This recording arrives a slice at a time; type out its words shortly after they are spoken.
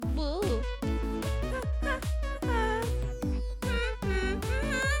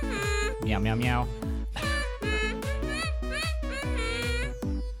Meow, meow, meow.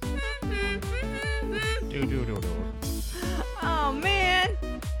 Do. Oh, man.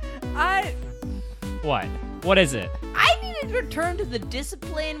 What? What is it? I need to return to the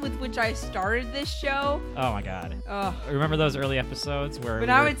discipline with which I started this show. Oh my god. Ugh. Remember those early episodes where But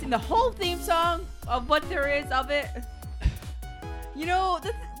I haven't seen the whole theme song of what there is of it. You know,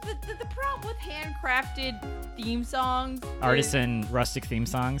 the problem with handcrafted theme songs, artisan rustic theme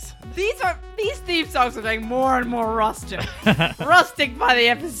songs? these theme songs are getting more and more rustic. Rustic by the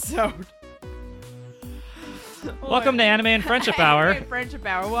episode. Welcome to Anime and Friendship Hour. Anime and Friendship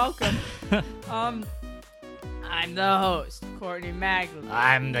Hour, welcome. I'm the host, Courtney Magdalene.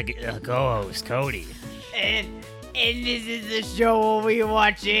 I'm the co-host, Cody. And this is the show where we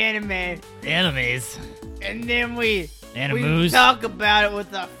watch anime. Animes. And then we Animus. talk about it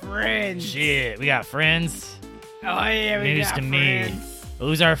with our friends. Shit, we got friends. Oh yeah, we News got to friends. me.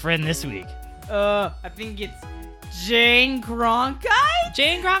 Who's our friend this week? I think it's Jane Cronkhite?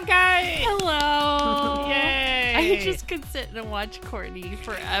 Jane Cronkhite! Hello. Yay! I just could sit and watch Courtney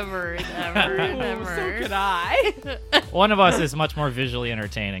forever and ever and ever. So could I. One of us is much more visually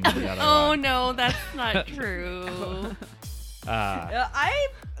entertaining than the other Oh one. no, that's not true.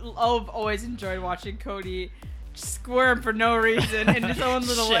 I've always enjoyed watching Cody squirm for no reason in his own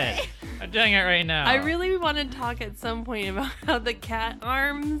little way. Shit. I'm doing it right now. I really want to talk at some point about how the cat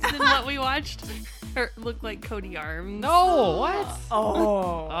arms in what we watched look like Cody arms. No, what?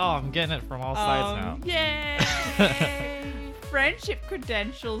 Oh. Oh, I'm getting it from all sides now. Yay! Friendship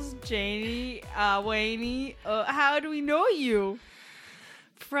credentials, Janie, Wayne. How do we know you?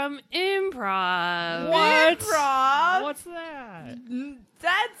 From improv. What? Improv. What's that?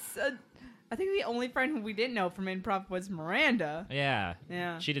 That's. I think the only friend who we didn't know from improv was Miranda. Yeah.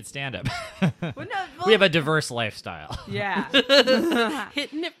 Yeah. She did stand up. We have a diverse lifestyle. Yeah.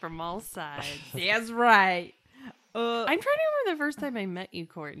 Hitting it from all sides. That's right. I'm trying to remember the first time I met you,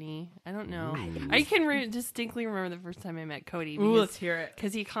 Courtney. I don't know. I can distinctly remember the first time I met Cody. Ooh, let's hear it.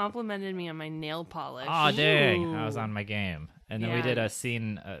 Because he complimented me on my nail polish. Oh, dang. Ooh. I was on my game. And then we Yeah. did a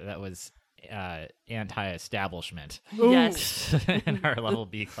scene that was anti-establishment Yes. in our level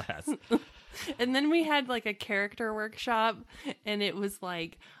B class. And then we had like a character workshop, and it was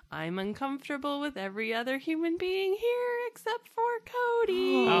like, I'm uncomfortable with every other human being here except for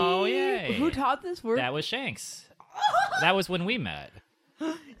Cody. Oh, yay. Who taught this work? That was Shanks. That was when we met.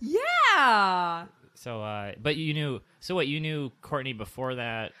 Yeah. So, but you knew Courtney before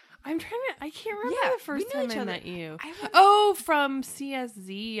that? I can't remember Yeah, the first we knew time each I other. met you. I remember- Oh, from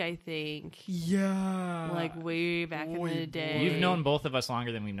CSZ, I think. Yeah. Like way back in the day. You've known both of us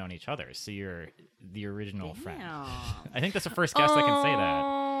longer than we've known each other, so you're the original friend. Damn. I think that's the first guest that can say that.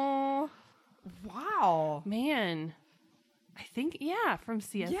 Oh, Wow. man. I think, yeah, from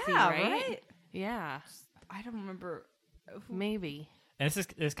CSZ, Yeah, right? Yeah, I don't remember. maybe. And this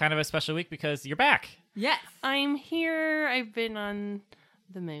is kind of a special week because you're back. Yes. I'm here. I've been on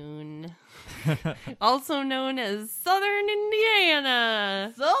the moon. Also known as Southern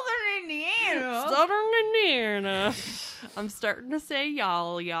Indiana. Southern Indiana. Southern Indiana. I'm starting to say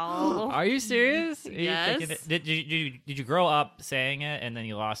y'all. Are you serious? Are you Yes. thinking it- did you grow up saying it and then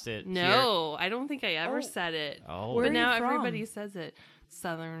you lost it? No, I don't think I ever Oh. said it. Oh. Where But are you now from? everybody says it.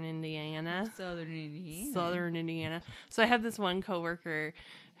 Southern Indiana. Southern Indiana. Southern Indiana. So I have this one coworker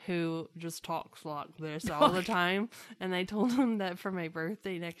who just talks like this all the time, and I told him that for my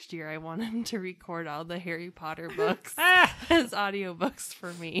birthday next year I want him to record all the Harry Potter books as audiobooks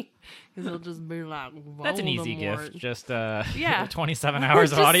for me, because he'll just be like, That's an easy Voldemort. gift. Just Yeah. 27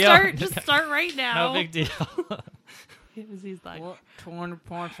 hours of Just audio. Just start right now. No big deal. He's like, 20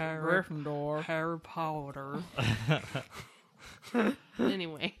 points Harry- Gryffindor. Harry Potter.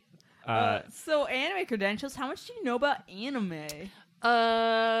 Anyway. So anime credentials. How much do you know about anime?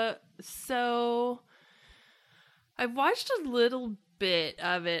 So I've watched a little bit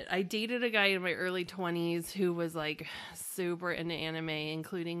of it. I dated a guy in my early 20s who was like super into anime,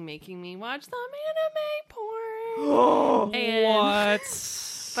 including making me watch some anime porn. And- What?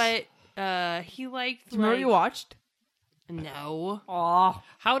 But he liked Do you remember what you watched? No. Oh,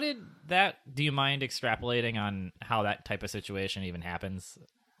 How did that? Do you mind extrapolating on how that type of situation even happens?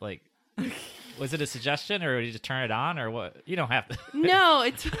 Like, was it a suggestion, or did you just turn it on, or what? You don't have to. No,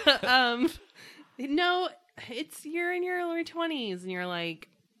 it's no, it's you're in your early 20s and you're like,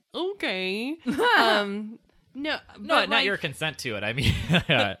 okay. No, No, but not like, your consent to it. I mean,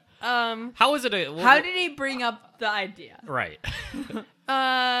 how is it? how did he bring up the idea? Right.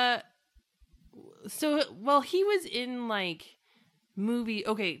 So, well, he was in like movie.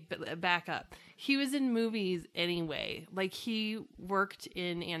 Okay, back up. He was in movies anyway. Like he worked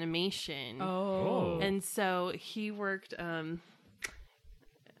in animation. Oh. And so he worked.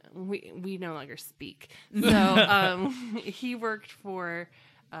 We no longer speak. So he worked for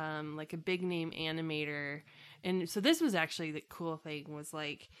like a big name animator. And so this was actually the cool thing was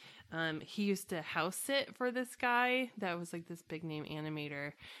like he used to house sit for this guy that was like this big name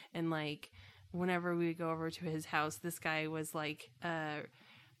animator. And like whenever we would go over to his house, this guy was like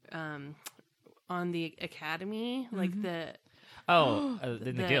on the Academy, like the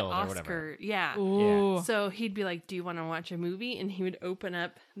in the guild Oscar, or whatever. yeah. Ooh. So he'd be like, "Do you want to watch a movie?" And he would open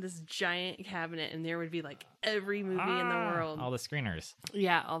up this giant cabinet, and there would be like every movie in the world. All the screeners.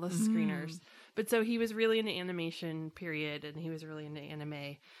 Yeah, all the screeners. But so he was really into animation, period, and he was really into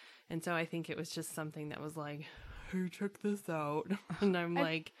anime. And so I think it was just something that was like, "Hey, check this out," and I'm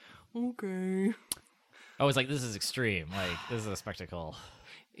like, "Okay." Oh, it's like, this is extreme. Like, this is a spectacle.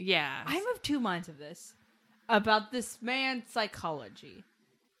 Yeah. I'm of two minds of this about this man's psychology.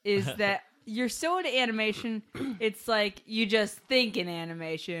 Is that you're so into animation, it's like you just think in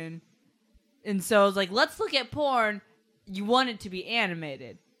animation. And so it's like, let's look at porn. You want it to be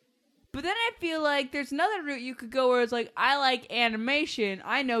animated. But then I feel like there's another route you could go where it's like, I like animation.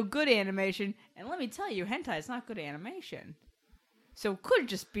 I know good animation. And let me tell you, hentai is not good animation. So it could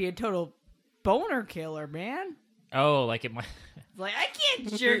just be a total boner killer, man. Oh, like it might. Like, I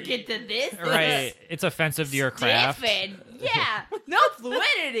can't jerk into this. Right. It's offensive to your craft. Stiffened. Yeah. No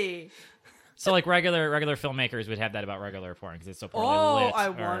fluidity. So, like, regular filmmakers would have that about regular porn because it's so poorly Oh, lit. I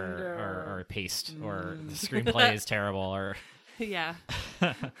or, wonder. Or paced. Or the screenplay is terrible. Or Yeah.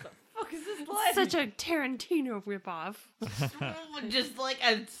 Fuck is this like? Such a Tarantino ripoff. Just like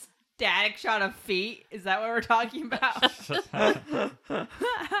a static shot of feet. Is that what we're talking about?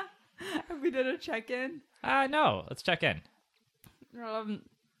 Have we done a check-in? no. Let's check in.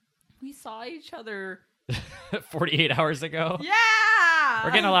 We saw each other. 48 hours ago. Yeah!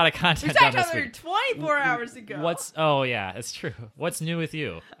 We're getting a lot of We content saw done each this other week. 24 hours ago. Oh, yeah, it's true. What's new with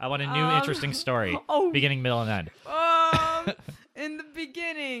you? I want a new, interesting story. Beginning, middle, and end. In the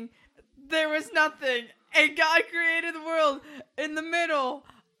beginning, there was nothing. And God created the world in the middle.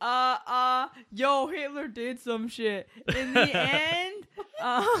 Hitler did some shit. In the end,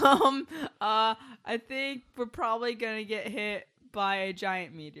 I think we're probably gonna get hit by a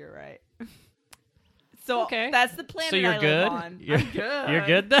giant meteorite. So Okay. that's the planet So you're I good? live on. You're, I'm good. You're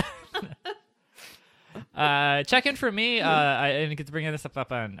good then? Check in for me. I didn't get to bring this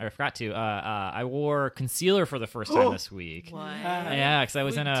up on, or forgot to. I wore concealer for the first time this week. What? Yeah, because I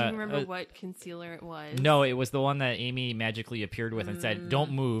was in Do a. you remember what concealer it was? No, it was the one that Amy magically appeared with and said,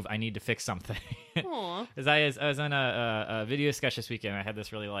 "Don't move. I need to fix something." Aw. Because I was on a video sketch this weekend. I had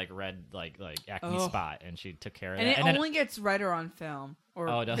this really like red like acne spot, and she took care of And it. it only gets redder on film or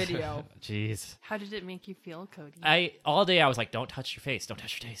no. video. Jeez. How did it make you feel, Cody? All day I was like, "Don't touch your face. Don't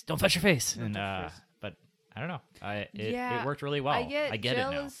touch your face. Don't touch your face." Don't And touch your face. but I don't know. Yeah, It worked really well. I get it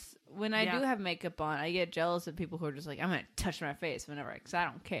now. jealous when I Yeah. do have makeup on. I get jealous of people who are just like, I'm gonna touch my face whenever, because I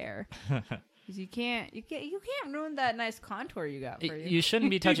don't care. Because you can't ruin that nice contour you got for you. You shouldn't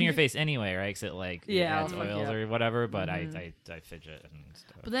be touching your face anyway, right? Because it like Yeah, adds I'll look oils you or whatever. But I fidget and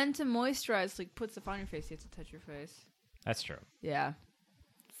stuff. But then to moisturize, like put stuff on your face, you have to touch your face. That's true. Yeah,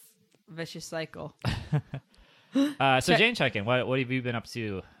 vicious cycle. So Jane, check in. What have you been up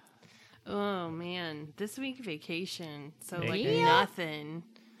to? Oh man, this week vacation. So like Yeah.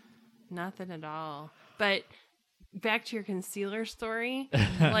 nothing at all. But back to your concealer story.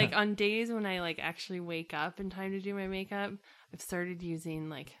 Like on days when I like actually wake up in time to do my makeup, I've started using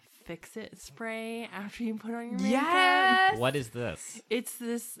like Fix It spray after you put on your makeup. Yes. What is this? It's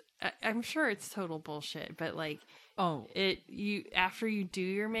this. I'm sure it's total bullshit, but like after you do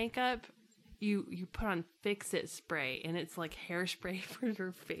your makeup. You put on Fix It spray, and it's like hairspray for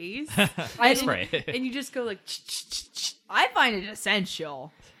your face. Hairspray. And you just go like... I find it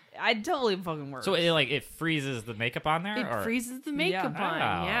essential. I totally fucking work. So it freezes the makeup on there? It freezes the makeup Yeah. on,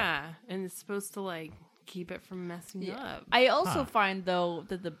 Wow. yeah. And it's supposed to like keep it from messing up. I also find though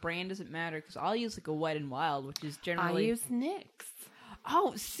that the brand doesn't matter, because I'll use like a Wet n Wild, which is I generally. use NYX.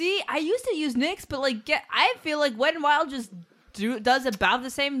 Oh, see, I used to use NYX, but like I feel like Wet n Wild just does about the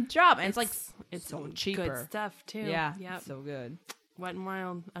same job, and it's so cheaper. Good stuff too. Yeah, Yep. it's so good. Wet n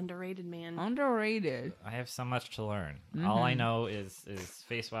Wild, underrated, man. Underrated. I have so much to learn. All I know is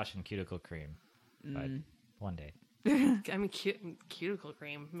face wash and cuticle cream. But one day. I mean, cuticle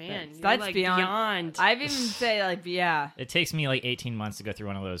cream, man. That's you're, like, beyond. I've even say like, yeah. It takes me like 18 months to go through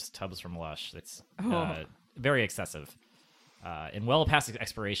one of those tubs from Lush. It's very excessive. And well past its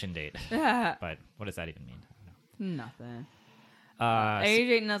expiration date. Yeah. But what does that even mean? I don't know. Nothing. Age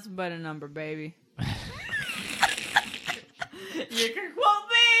ain't nothing but a number, baby. You can quote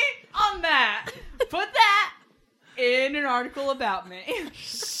me on that. Put that in an article about me.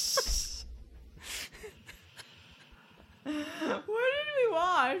 What did we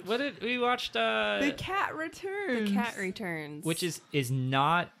watch? We watched? The Cat Returns. The Cat Returns. Which is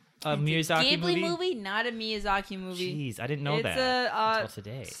not a Miyazaki Ghibli movie, not a Miyazaki movie. Jeez, I didn't know It's that until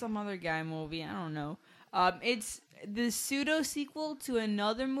today. Some other guy movie. I don't know. It's the pseudo sequel to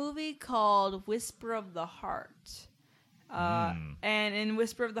another movie called Whisper of the Heart. And in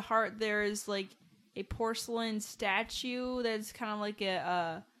Whisper of the Heart, there is like a porcelain statue that's kind of like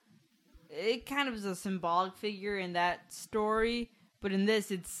it kind of is a symbolic figure in that story, but in this,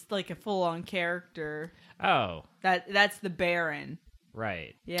 it's like a full-on character. Oh, That's the Baron.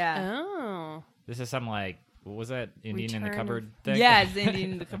 right. Yeah. Oh. This is some like, what was that Indian in the Return cupboard of- thing? Yeah, it's the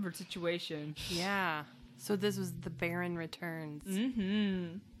Indian in the cupboard situation. Yeah. So this was The Baron Returns.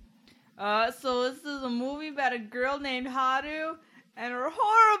 Mm-hmm. So this is a movie about a girl named Haru and her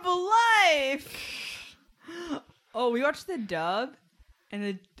horrible life. Oh, we watched the dub,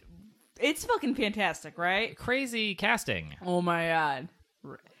 and it's fucking fantastic, right? Crazy casting. Oh my god.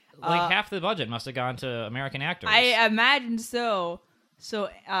 Like half the budget must have gone to American actors. I imagine so. So,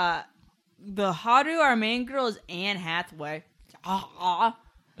 the Haru, our main girl, is Anne Hathaway. What?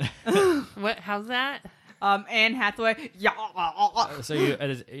 How's that? Anne Hathaway. So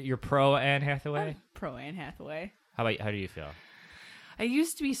you're pro Anne Hathaway? Pro Anne Hathaway. How do you feel? I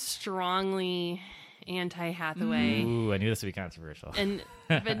used to be strongly anti-Hathaway. Ooh, I knew this would be controversial.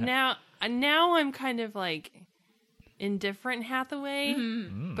 But now I'm kind of like indifferent Hathaway.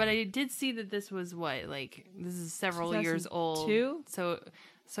 But I did see that this was this is several years old. 2002?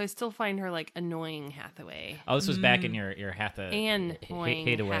 So I still find her like annoying Hathaway. Oh, this was back in your Hathaway. Annoying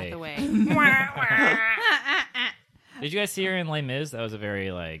Hathaway. Hathaway. Did you guys see her in Les Mis? That was a very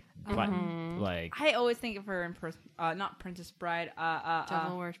like I always think of her in not Princess Bride.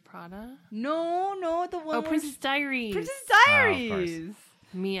 Devil Wears Prada. No, the one. Oh, Princess Diaries. Princess Oh, Diaries.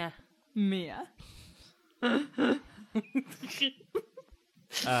 Mia.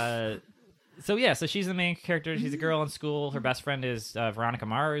 So she's the main character. She's a girl in school. Her best friend is Veronica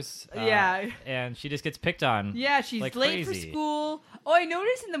Mars. And she just gets picked on. Yeah, she's like late crazy. for school. Oh, I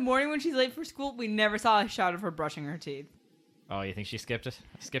noticed in the morning when she's late for school, we never saw a shot of her brushing her teeth. Oh, you think she skipped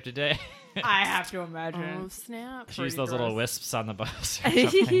a day? I have to Oh, imagine. snap. She used those little wisps on the bus. Or Oh,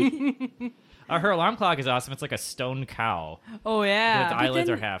 something. Her alarm clock is awesome. It's like a stone cow. Oh, yeah. The eyelids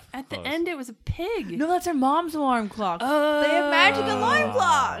are half At the closed. end, it was a pig. No, that's her mom's alarm clock. They have magic alarm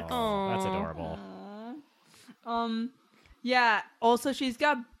clocks. Oh, that's adorable. Yeah. Also, she's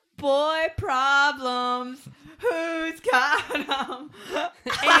got boy problems. Who's got them?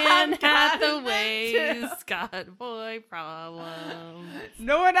 Anne Hathaway's got boy problems.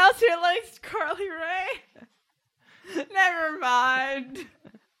 No one else here likes Carly Rae? Never mind.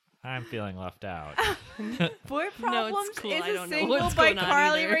 I'm feeling left out. Boy No, Problems it's cool. is I a don't know single what's by going on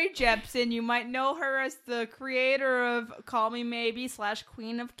Carly either. Rae Jepsen. You might know her as the creator of Call Me Maybe /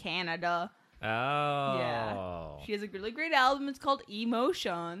 Queen of Canada. Oh. Yeah. She has a really great album. It's called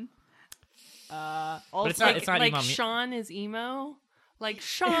Emotion. Also, But it's not Like emo. Sean is emo? Like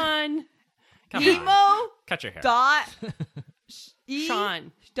Sean. Come on. emo Cut your hair. dot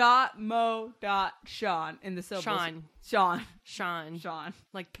Sean. dot mo dot Sean in the syllables. Sean.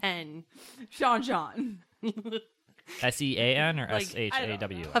 Like pen. Sean. SEAN or Like,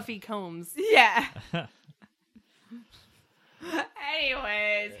 SHAW? Puffy Combs. Yeah.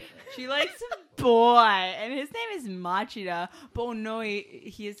 Anyways, she likes a boy, and his name is Machida. But oh no,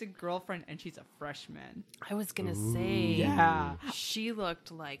 he has a girlfriend, and she's a freshman. I was gonna say. Yeah. She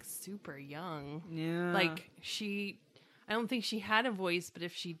looked like super young. Yeah. Like I don't think she had a voice, but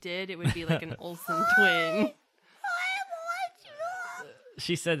if she did, it would be like an Olsen twin.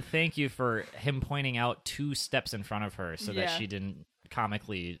 She said thank you for him pointing out 2 steps in front of her so that Yeah. she didn't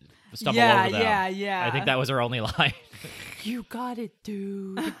comically stumble Yeah, over them. yeah. I think that was her only line. You got it,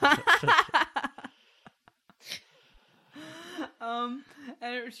 dude.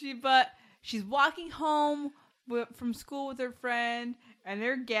 She's walking home from school with her friend, and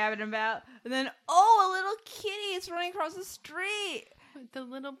they're gabbing about. And then, a little kitty is running across the street. With the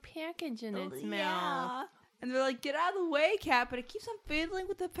little package in its mouth. Yeah. And they're like, get out of the way, cat. But it keeps on fiddling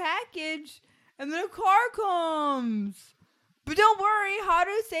with the package. And then a car comes. But don't worry,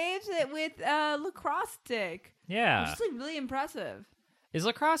 Haru saves it with a lacrosse stick. Yeah. Which is like really impressive. Is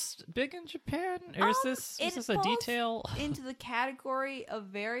lacrosse big in Japan? Or is this It a falls detail? into the category of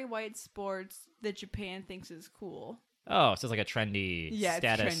very white sports that Japan thinks is cool. Oh, so it's like a trendy Yeah, it's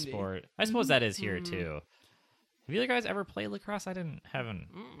status trendy. sport. I suppose that is here too. Have you guys ever played lacrosse? I didn't have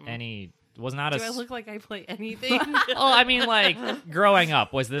any. Was not Do I look like I play anything? Oh, I mean, like growing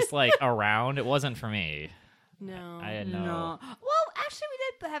up, was this like around? It wasn't for me. No. I had no. Well, actually,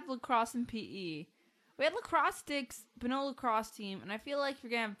 we did have lacrosse and PE. We had lacrosse sticks, but no lacrosse team. And I feel like if you're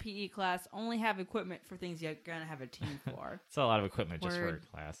gonna have a PE class, only have equipment for things you're gonna have a team for. It's a lot of equipment just for Word.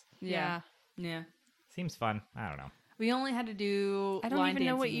 a class. Yeah. Yeah. Seems fun. I don't know. We only had to do. I don't line even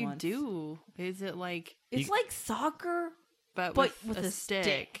know what dancing you once. do. Is it like, It's like soccer, but but with with a a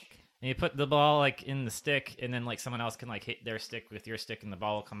stick? And you put the ball like in the stick, and then like someone else can like hit their stick with your stick, and the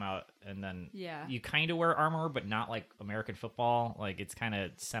ball will come out. And then Yeah. you kind of wear armor, but not like American football. Like it's kind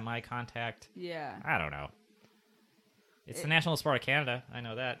of semi-contact. Yeah. I don't know. It's the national sport of Canada. I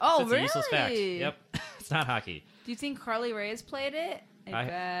know that. Oh, It's a useless fact. really? Yep. It's not hockey. Do you think Carly Reyes played it? I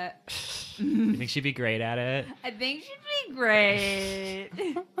bet. You think she'd be great at it? I think she'd be great.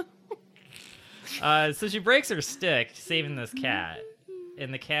 So she breaks her stick, saving this cat.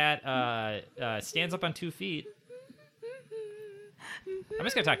 And the cat stands up on 2 feet. I'm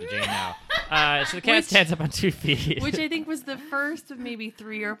just going to talk to Jane now. So the cat stands up on 2 feet. Which I think was the first of maybe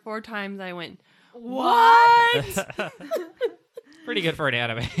 3 or 4 times I went, What? Pretty good for an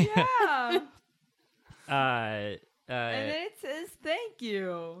anime. Yeah. And And then it says thank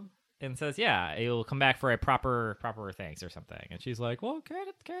you. says, yeah, you'll come back for a proper thanks or something. And she's like, well,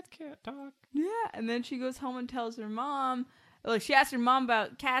 cats can't talk. Yeah. And then she goes home and tells her mom. Like she asked her mom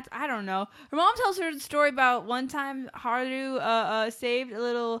about cats. I don't know. Her mom tells her the story about one time Haru saved a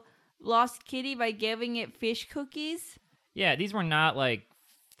little lost kitty by giving it fish cookies. Yeah, these were not like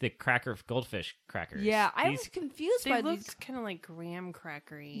the goldfish crackers. Yeah, I was confused they by looked these. kind of like graham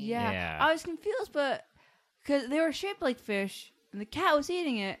crackery. Yeah, I was confused, but because they were shaped like fish, and the cat was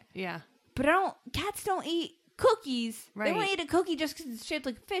eating it. Yeah. But cats don't eat cookies. Right. They won't eat a cookie just because it's shaped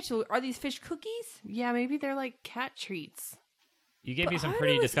like a fish. So are these fish cookies? Yeah, maybe they're like cat treats. You gave me some Haru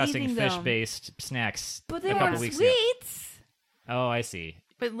pretty was disgusting eating them. fish-based snacks But a they couple weren't weeks ago. sweets. Oh, I see.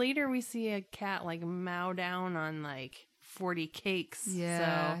 But later we see a cat like mow down on like 40 cakes.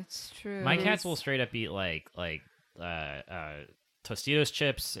 Yeah, So it's true. My cats will straight up eat like Tostitos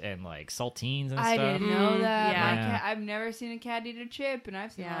chips and like saltines and I stuff. didn't know Mm, that. yeah. My cat, I've never seen a cat eat a chip, and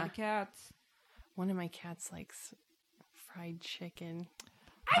I've seen a lot Yeah. of cats. one of my cats likes fried chicken.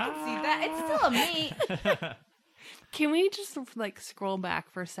 I can see that. It's still a meat. Can we just like scroll back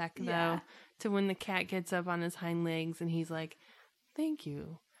for a sec Yeah. though to when the cat gets up on his hind legs and he's like, "Thank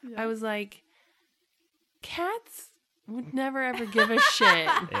you." Yeah. I was like, cats would never ever give a shit.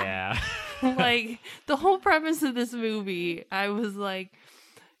 Yeah. Like the whole premise of this movie, I was like,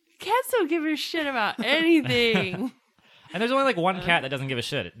 cats don't give a shit about anything. And there's only like one cat that doesn't give a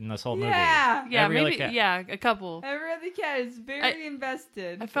shit in this whole movie. Yeah. Yeah, Every other maybe. cat. Yeah, a couple. Every other cat is very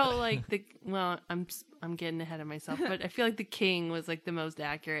invested. I felt like I'm getting ahead of myself, but I feel like the king was like the most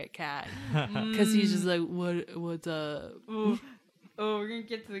accurate cat because he's just like, what's up? Oh, we're gonna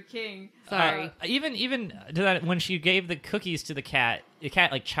get to the king. Sorry. Even to that, when she gave the cookies to the cat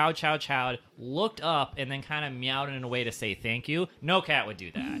like chowed, looked up, and then kind of meowed in a way to say thank you. No cat would do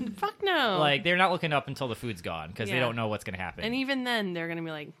that. Fuck no. Like, they're not looking up until the food's gone because they Yeah. don't know what's going to happen. And even then, they're gonna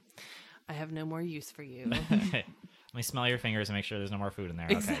be like, I have no more use for you. Let me smell your fingers and make sure there's no more food in there.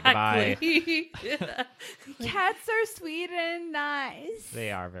 Exactly. Okay, goodbye. Cats are sweet and nice.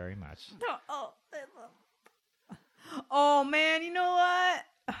 They are very much. Oh man, you know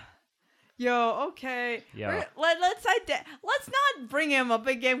what? Yo, okay. Yo. Let's not bring him up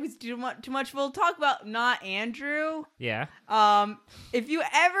again with too much. We'll talk about Not Andrew. Yeah. If you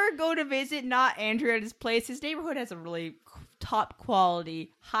ever go to visit Not Andrew at his place, his neighborhood has a really top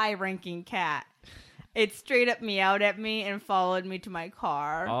quality, high ranking cat. It straight up meowed at me and followed me to my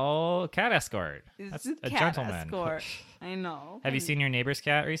car. Oh, cat escort. It's That's a a cat gentleman. escort. I know. Have you seen your neighbor's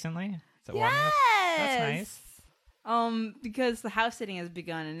cat recently? Is it warming up? Yes. That's nice. Because the house sitting has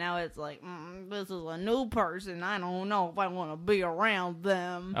begun, and now it's like, this is a new person. I don't know if I want to be around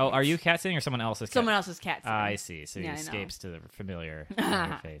them. Oh, are you cat sitting or someone else's cat? Someone else's cat sitting. I see. So Yeah, he I know. escapes to the familiar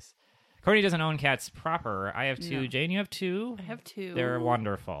face. Courtney doesn't own cats proper. I have 2. No. Jane, you have 2. I have 2. They're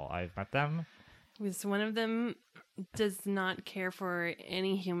wonderful. I've met them. Because one of them does not care for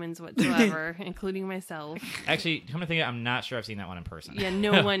any humans whatsoever, including myself. Actually, come to think of it, I'm not sure I've seen that one in person. Yeah,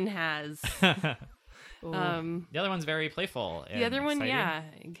 no one has. Ooh. The other one's very playful. The other one, exciting. yeah,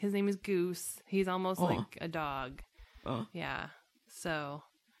 his name is Goose. He's almost Oh. like a dog. Oh. Yeah. So,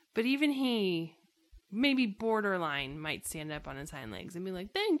 but even he, maybe borderline, might stand up on his hind legs and be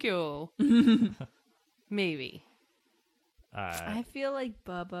like, "Thank you." Maybe. I feel like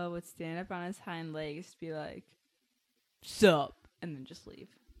Bubba would stand up on his hind legs, be like, "Sup," and then just leave.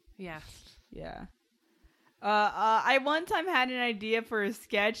 Yeah. Yeah. I one time had an idea for a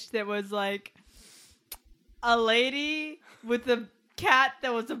sketch that was like a lady with a cat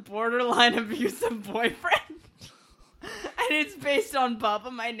that was a borderline abusive boyfriend. And it's based on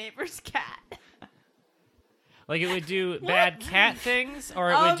Bubba, my neighbor's cat. Like it would do bad cat things,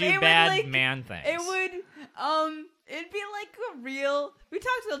 or it would do bad man things. It would, it'd be like a real. We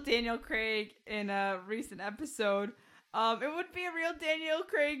talked about Daniel Craig in a recent episode. It would be a real Daniel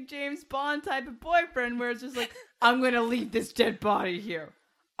Craig, James Bond type of boyfriend, where it's just like, I'm gonna leave this dead body here.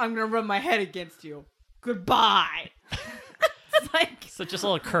 I'm gonna rub my head against you. Goodbye. It's like so just a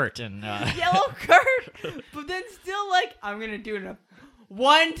little Kurt and yellow Kurt, but then still like, I'm gonna do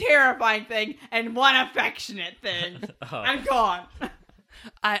one terrifying thing and one affectionate thing. Oh. I'm gone.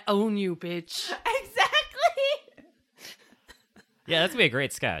 I own you, bitch. Exactly. Yeah, that's gonna be a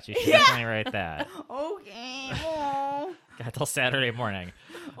great sketch. You should definitely write that. Okay. Oh. Got till Saturday morning.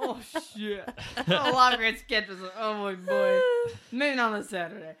 Oh shit. A lot of great sketches. Oh my boy. Maybe not on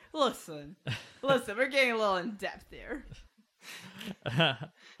Saturday. Listen, we're getting a little in depth here.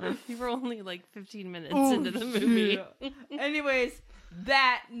 You were only like 15 minutes into the movie. Anyways,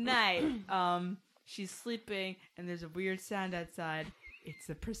 that night, she's sleeping and there's a weird sound outside.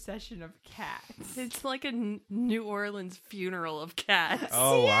 It's a procession of cats. It's like a New Orleans funeral of cats.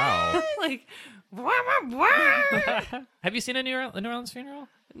 Oh wow! Like, wah, wah, wah. Have you seen a New Orleans funeral?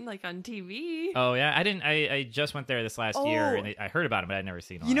 Like on TV. Oh yeah, I didn't. I just went there this last year, and I heard about it, but I'd never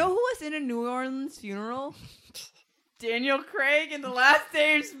seen one. You know who was in a New Orleans funeral? Daniel Craig in the last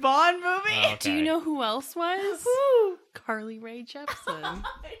James Bond movie. Oh, okay. Do you know who else was? Who? Carly Rae Jepsen. Oh,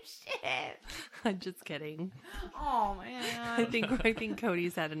 shit. I'm just kidding. Oh man. I think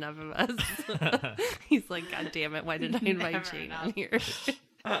Cody's had enough of us. He's like, God damn it, why did I invite Never Jane enough. on here?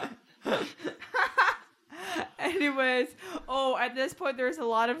 Anyways, at this point there's a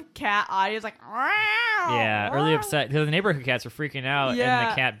lot of cat audios like Yeah, really upset because the neighborhood cats were freaking out, and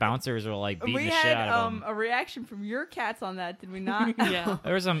the cat bouncers were like beating we the had shit out of them. a reaction from your cats on that, did we not? Yeah.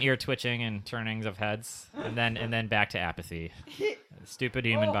 There was some ear twitching and turnings of heads, and then back to apathy. Stupid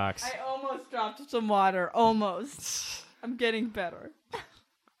human box. I almost dropped some water. Almost. I'm getting better.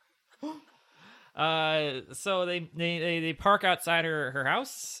 So they park outside her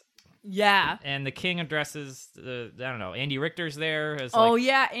house. Yeah. And the king addresses I don't know, Andy Richter's there as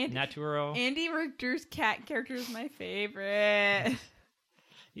Naturo. Andy Richter's cat character is my favorite.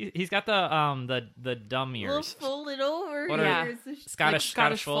 He's got the dumb ears. Little folded over. What are- ears. Scottish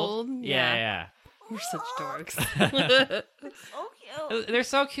fold. fold? Yeah. We're such dorks. So cute. They're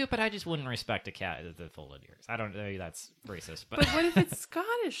so cute, but I just wouldn't respect a cat with the folded ears. I don't know, that's racist, but But what if it's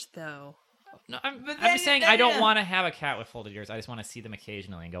Scottish, though? no, I'm But just saying then- I don't want to have a cat with folded ears. I just want to see them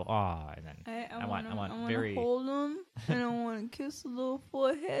occasionally and go, "Aw," and then I want very to hold them and I want to kiss the little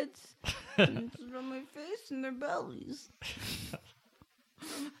foreheads and rub my face in their bellies.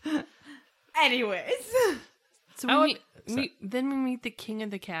 Anyways, So I then we meet the king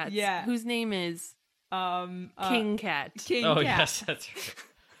of the cats. Yeah. Whose name is King Cat. King Oh Cat. yes, that's right.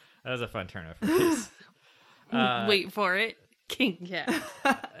 That was a fun turn of phrase. Wait for it. King Cat.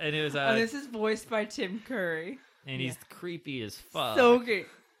 And it was This is voiced by Tim Curry. and he's creepy as fuck. So good.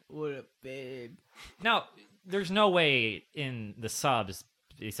 What up, babe? Now, there's no way in the subs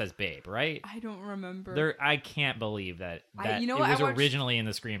he says babe, right? I don't remember. I can't believe that you know it what, was I watched- originally in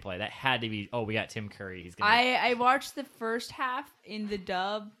the screenplay. That had to be. Oh, we got Tim Curry. He's gonna. I watched the first half in the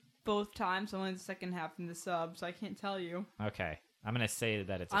dub both times. Only the second half in the sub, so I can't tell you. Okay, I'm gonna say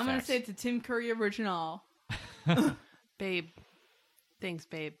that it's. I'm gonna say it's a Tim Curry original. Babe. Thanks,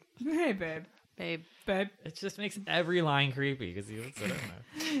 babe. Hey, babe. Babe. Babe. It just makes every line creepy because I don't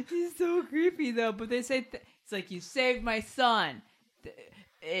know. He's so creepy though. But they say it's like, you saved my son.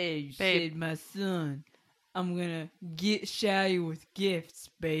 Hey, you Babe. saved my son. I'm gonna shower you with gifts,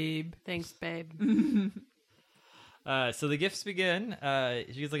 babe. Thanks, babe. So the gifts begin.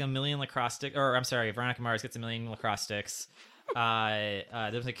 She gets like 1 million lacrosse sticks, or I'm sorry, Veronica Mars gets 1 million lacrosse sticks.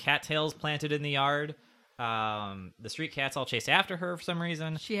 There's like cattails planted in the yard. The street cats all chase after her for some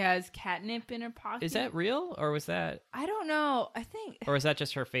reason. She has catnip in her pocket. Is that real, or was that, I don't know. I think or was that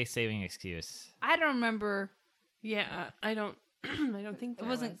just her face-saving excuse? I don't remember. Yeah, I don't think It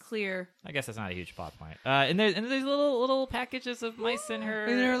wasn't clear. I guess that's not a huge plot point. And there's little packages of mice in her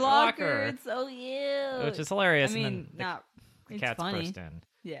In her locker. It's so cute. which is hilarious. I mean, and then not. the It's cats funny. burst in.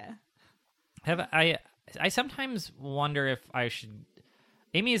 Yeah. I sometimes wonder if I should.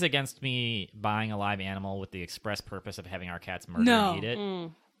 Amy is against me buying a live animal with the express purpose of having our cats murder and eat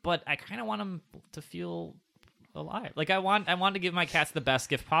it. But I kind of want them to feel alive. Like I want to give my cats the best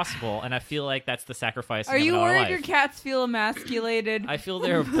gift possible, and I feel like that's the sacrifice. Are you in our worried life. your cats feel emasculated? I feel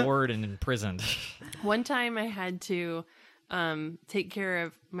they're bored and imprisoned. One time I had to take care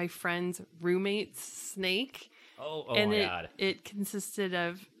of my friend's roommate's snake. Oh and my God. It consisted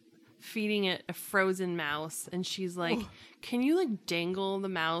of feeding it a frozen mouse, and she's like, can you like dangle the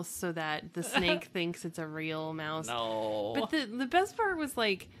mouse so that the snake thinks it's a real mouse? No. But the best part was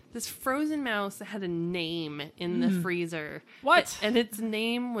like this frozen mouse that had a name in the freezer. What? And its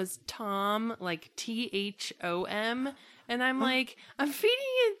name was Tom, like THOM. And I'm like, I'm feeding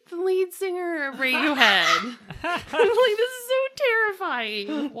it the lead singer of Radiohead. I'm like, this is so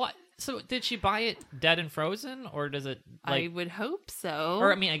terrifying. What? So did she buy it dead and frozen, or does it like? I would hope so.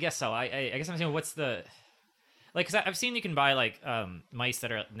 Or I mean, I guess so. I guess I'm saying, what's the like? Because I've seen you can buy like mice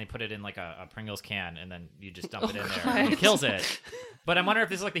that are and they put it in like a Pringles can and then you just dump it in there and it kills it. But I'm wondering if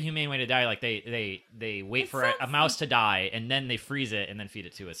this is like the humane way to die. Like they wait for a mouse to die and then they freeze it and then feed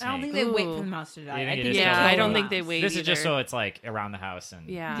it to a snake. I don't think they wait for the mouse to die. You think I it think is they still kill I the don't think mouse. they wait. This is just either. so it's like around the house and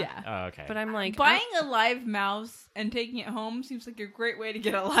Yeah. Oh, okay. But I'm like, Buying a live mouse and taking it home seems like a great way to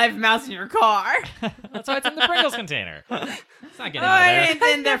get a live mouse in your car. That's why it's in the Pringles container. It's not getting Oh, out of there. it's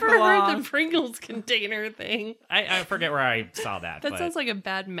been there I've for never long. heard the Pringles container thing. I forget where I saw that. That but sounds like a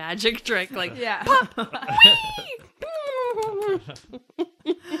bad magic trick. Like, Yeah.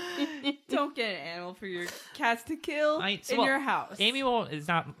 Don't get an animal for your cats to kill in your house. Amy is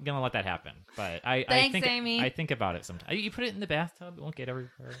not gonna let that happen. But I Thanks, think Amy. I think about it sometimes. You put it in the bathtub, it won't get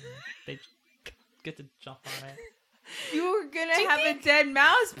everywhere. They get to jump on it. You were gonna have a dead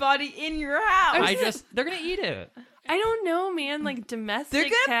mouse body in your house. They're gonna eat it. I don't know, man. Like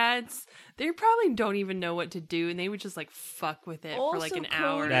domestic cats, they probably don't even know what to do, and they would just like fuck with it for like Also, an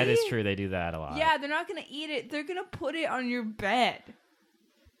hour. Cody- That is true. They do that a lot. Yeah, they're not gonna eat it. They're gonna put it on your bed.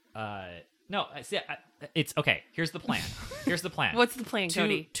 No. See, it's okay. Here's the plan. What's the plan,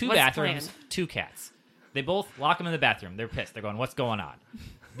 Cody? Two What's the bathrooms, plan? 2 cats. They both lock them in the bathroom. They're pissed. They're going, "What's going on?"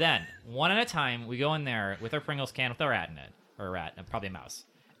 Then one at a time, we go in there with our Pringles can with a rat in it, or a rat, and probably a mouse,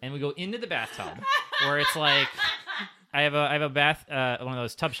 and we go into the bathtub where it's like I have a bath, one of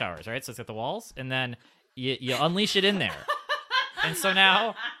those tub showers, right? So it's got the walls, and then you unleash it in there, and so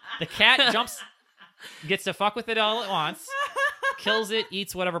now the cat gets to fuck with it all at once, kills it,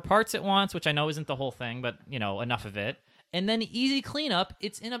 eats whatever parts it wants, which I know isn't the whole thing, but enough of it, and then easy cleanup.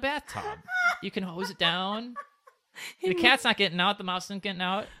 It's in a bathtub. You can hose it down. The cat's not getting out. The mouse isn't getting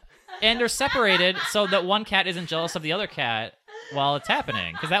out. And they're separated so that one cat isn't jealous of the other cat while it's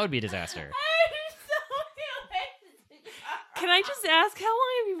happening, because that would be a disaster. Can I just ask, how long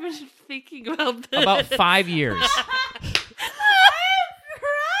have you been thinking about this? About 5 years.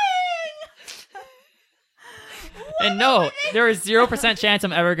 And no, there is 0% chance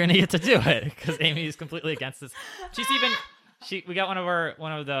I'm ever going to get to do it because Amy is completely against this. We got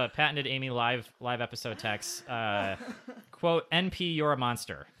one of the patented Amy live episode texts. Quote, "NP, you're a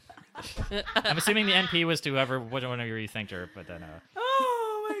monster." I'm assuming the NP was to whenever you thanked her, but then.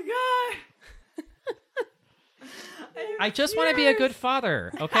 Oh my god! I just want to be a good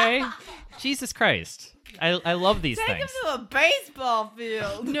father, okay? Jesus Christ. I love these Take him things. to a baseball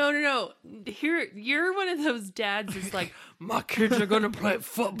field. No. Here, you're one of those dads who's like, my kids are gonna play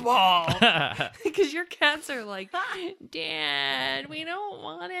football because your cats are like, Dad, we don't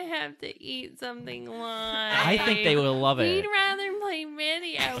want to have to eat something live. I think they will love it. We'd rather play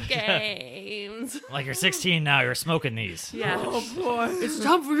video games. Like, you're 16 now, you're smoking these. Yeah. Oh boy! It's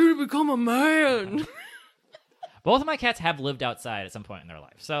time for you to become a man. Both of my cats have lived outside at some point in their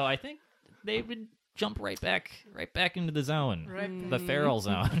life, so I think they would jump right back into the zone, the feral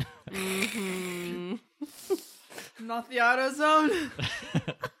zone. Mm-hmm. Not the auto zone.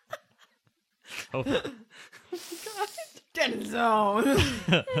 Oh. Dead zone.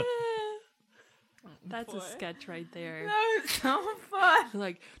 That's a sketch right there. That was so fun.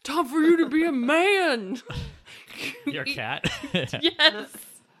 Like, time for you to be a man. Your cat? Yes.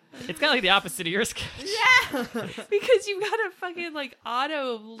 It's kind of like the opposite of your sketch. Yeah. Because you've got a fucking like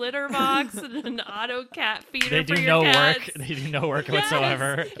auto litter box and an auto cat feeder They for do your no cats. work. They do no work Yes.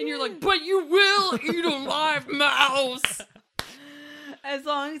 whatsoever. And you're like, but you will eat a live mouse. As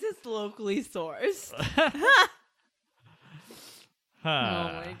long as it's locally sourced. Huh.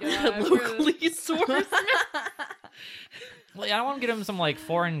 Oh my god. Locally sourced. Well, yeah, I don't want to get him some like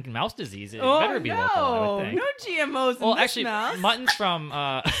foreign mouse disease. It Oh, better be local, I would think. No GMOs in Well, this actually, mouse. mutton's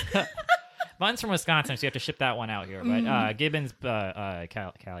from Wisconsin, so you have to ship that one out here. But Gibbon's Cali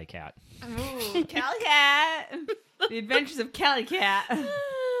cat, Ooh, Cali Cat. The Adventures of Cali Cat.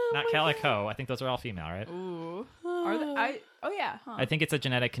 not Calico. I think those are all female, right? Ooh. Are they, oh yeah, huh. I think it's a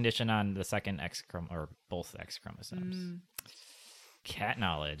genetic condition on the second X or both X chromosomes. Cat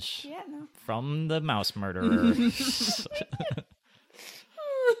knowledge. Yeah, no. From the mouse murderer.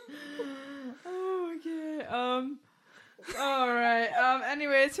 Oh, okay. All right.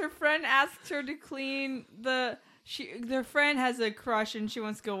 Anyways, her friend asks her to clean their friend has a crush and she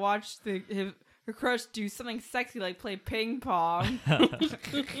wants to go watch her crush do something sexy like play ping pong.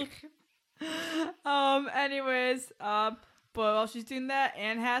 But while she's doing that,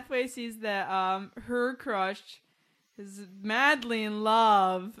 Anne Hathaway sees that her crush is madly in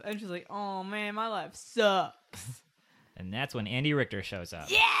love, and she's like, "Oh man, my life sucks." And that's when Andy Richter shows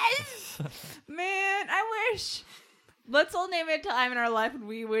up. Yes, man, I wish. Let's all name a time in our life when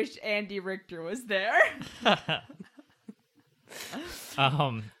we wish Andy Richter was there.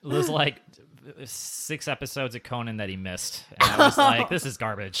 There's like 6 episodes of Conan that he missed, and I was like, "This is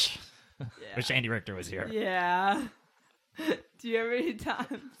garbage." Yeah. Wish Andy Richter was here. Yeah. Do you have any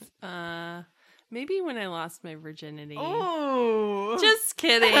times? Maybe when I lost my virginity. Oh, Just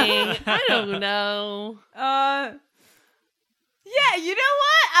kidding. I don't know. Yeah, you know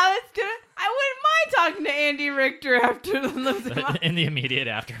what? I wouldn't mind talking to Andy Richter after losing my... In the immediate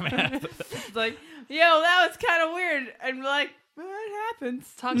aftermath. It's like, yo, that was kind of weird. And like, well, it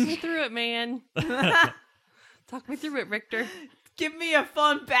happens. Talk me through it, man. Talk me through it, Richter. Give me a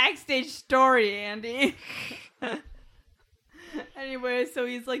fun backstage story, Andy. Anyway, so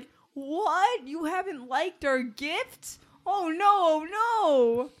he's like, what? You haven't liked our gift? Oh, no.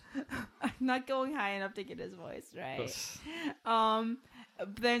 I'm not going high enough to get his voice right. Then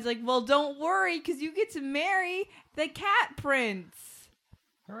it's like, well, don't worry, because you get to marry the cat prince.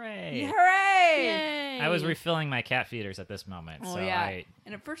 Hooray. Hooray! Yay. I was refilling my cat feeders at this moment. Oh, so yeah.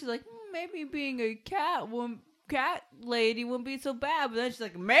 And at first she's like, maybe being a cat lady wouldn't be so bad. But then she's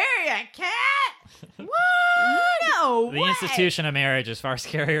like, marry a cat? What? No The way. institution of marriage is far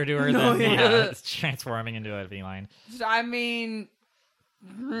scarier to her No, than yeah. transforming into a feline. I mean...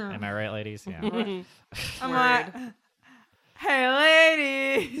 Am I right, ladies? Yeah. I'm like, hey,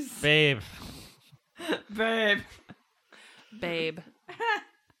 ladies. Babe. Babe. Babe. You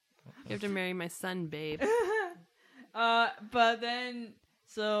have to marry my son, babe. But then,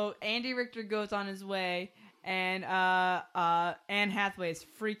 so Andy Richter goes on his way, and Anne Hathaway is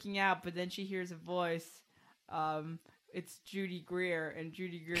freaking out, but then she hears a voice. It's Judy Greer, and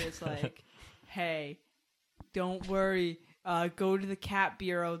Judy Greer is like, hey, don't worry. Go to the cat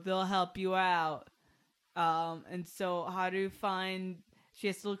bureau. They'll help you out. And so how to find... She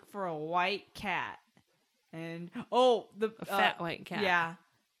has to look for a white cat. And... Oh! A fat white cat. Yeah.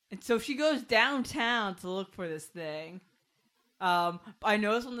 And so she goes downtown to look for this thing. I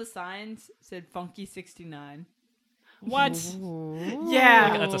noticed on the signs said Funky 69. What? Ooh. Yeah.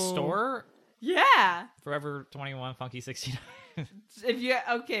 Like, that's a store? Yeah. Forever 21 Funky 69. If you...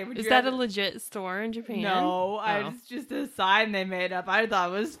 Okay. Is that a legit store in Japan? No. It's just a sign they made up. I thought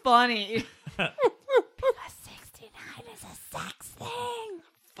it was funny. Because 69 is a sex thing.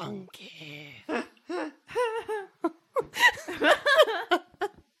 Funky.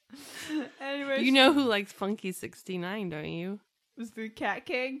 Anyway, You know who likes Funky 69, don't you? was the Cat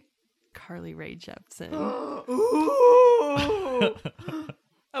King? Carly Rae Jepsen. Ooh.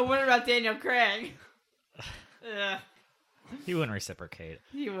 I wonder about Daniel Craig. Ugh, He wouldn't reciprocate.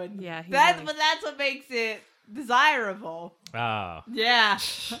 he would. Yeah, he But would. that's what makes it desirable. Oh. Yeah.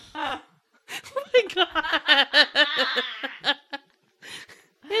 Oh my god.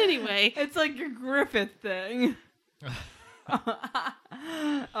 Anyway. It's like a Griffith thing. A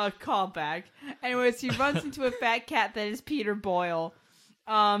callback. Anyways, he runs into a fat cat that is Peter Boyle.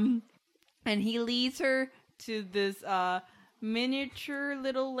 And he leads her to this miniature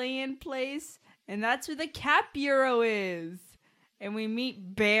little land place. And that's where the cat bureau is. And we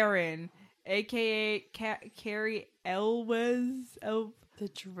meet Baron, a.k.a. Carrie Elwes. The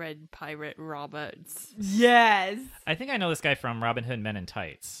Dread Pirate Roberts. Yes. I think I know this guy from Robin Hood Men in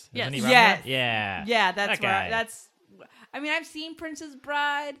Tights. Yes. Isn't he Robin Yes. Hood? Yeah. Yeah, that's That guy. right. I mean, I've seen Princess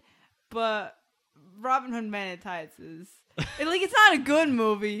Bride, but Robin Hood Men in Tights is... it's not a good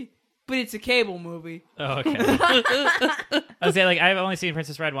movie, but it's a cable movie. Oh, okay. I was saying, like, I've only seen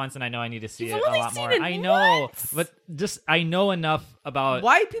Princess Bride once, and I know I need to see You've it a only lot seen more. it I know, once? but just I know enough about.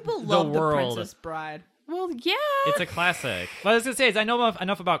 White people love the world. Princess Bride. Well, yeah. It's a classic. But I was gonna say is I know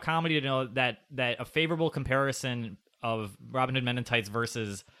enough about comedy to know that a favorable comparison of Robin Hood Men in Tights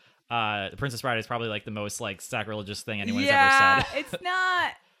versus The Princess Bride is probably like the most like sacrilegious thing anyone has ever said. It's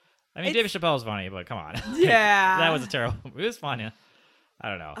not. I mean, David Chappelle's funny, but come on. Yeah. That was a terrible. It was fun. Yeah. I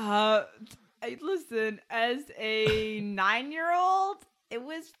don't know. Listen, as a 9-year-old, it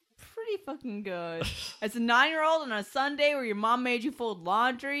was pretty fucking good. As a 9-year-old on a Sunday where your mom made you fold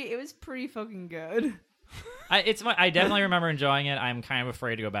laundry, it was pretty fucking good. I definitely remember enjoying it. I'm kind of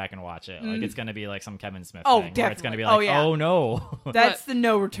afraid to go back and watch it. Like it's gonna be like some Kevin Smith Oh, thing. Where it's gonna be definitely. like, Oh, yeah. no. That's the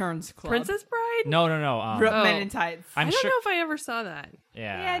No Returns Club. Princess Bride? No. Men in Tights. I'm I don't sure. know if I ever saw that.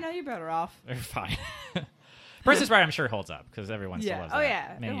 Yeah, no, you're better off. You're fine. Princess Bride, I'm sure holds up because everyone still Yeah. loves Oh, that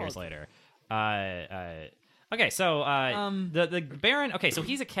yeah, many it years holds later. Okay, so the Baron. Okay, so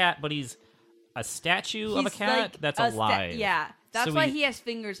he's a cat, but he's a statue of a He's cat like that's a alive. yeah, that's So why he has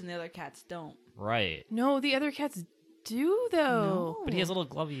fingers and the other cats don't. Right, No, the other cats do, though. but he has a little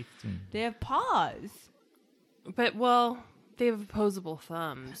glovey. They have paws. But, well, they have opposable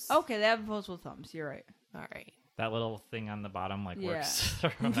thumbs. Okay, they have opposable thumbs. You're right. All right. That little thing on the bottom Yeah. works.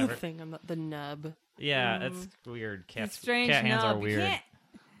 Or The whatever. thing on the nub. Yeah, that's weird. It's Cats, strange. cat hands nub. are weird.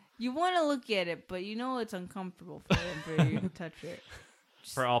 You want to look at it, but you know it's uncomfortable for you to touch it.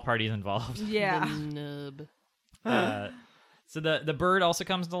 For all parties involved. Yeah. The nub. So the bird also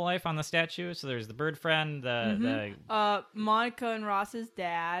comes to life on the statue. So there's the bird friend, the Monica and Ross's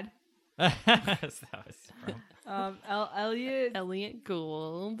dad. that was from- Elliot Elliot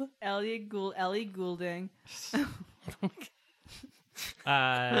Gould. Ellie Goulding.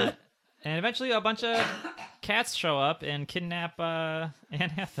 and eventually a bunch of cats show up and kidnap Anne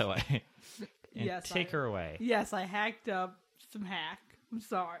Hathaway and Yes, take her away. Yes, I hacked up some hack. I'm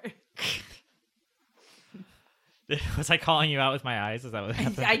sorry. Was I calling you out with my eyes? Is that what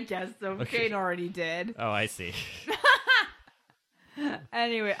happened? I guess so. Okay. Jane already did. Oh, I see.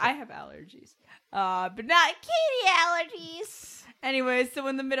 Anyway, I have allergies. But not kitty allergies. Anyway, so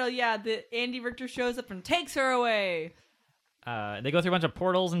in the middle, the Andy Richter shows up and takes her away. They go through a bunch of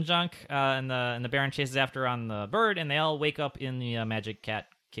portals and junk, and the Baron chases after on the bird, and they all wake up in the magic cat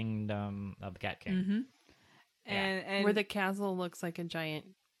kingdom of the Cat King. Mm-hmm. And Where the castle looks like a giant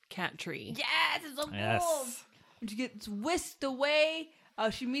cat tree. yes, it's so cool. Yes. And she gets whisked away.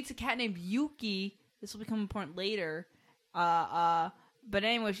 She meets a cat named Yuki. This will become important later. But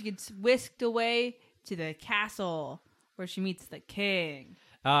anyway, she gets whisked away to the castle where she meets the king.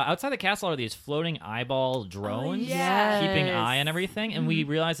 Outside the castle are these floating eyeball drones, yes. keeping eye on everything, and we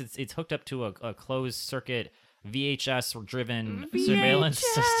realize it's hooked up to a closed circuit VHS-driven surveillance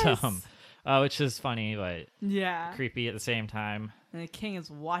system, which is funny but creepy at the same time. And the king is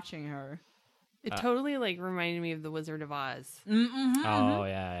watching her. It totally reminded me of the Wizard of Oz. Mm-hmm, Oh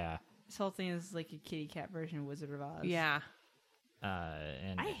yeah. This whole thing is like a kitty cat version of Wizard of Oz. Yeah.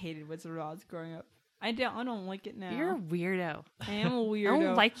 And I hated Wizard of Oz growing up. I don't like it now. You're a weirdo. I am a I weirdo.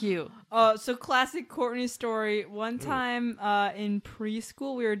 don't like you. So classic Courtney story. One time in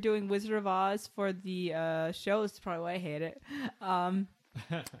preschool, we were doing Wizard of Oz for the show. This is probably why I hate it.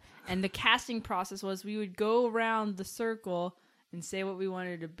 And the casting process was we would go around the circle and say what we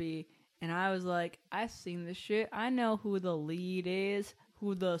wanted to be. And I was like, I've seen this shit. I know who the lead is,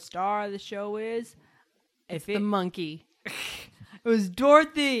 who the star of the show is. The monkey. It was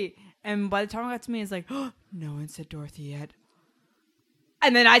Dorothy. And by the time it got to me, it's like, oh, no one said Dorothy yet.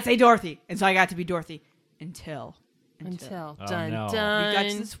 And then I'd say Dorothy. And so I got to be Dorothy until. Until. Oh, Dun, no. dun. We got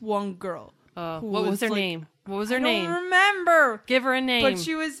to this one girl. What who was her like- name? What was her I name? don't remember. Give her a name. But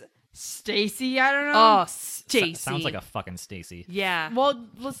she was Stacy. I don't know. Oh, Stacy. sounds like a fucking Stacy. Yeah. Well,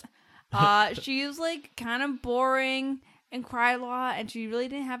 listen, she was like kind of boring and cried a lot. And she really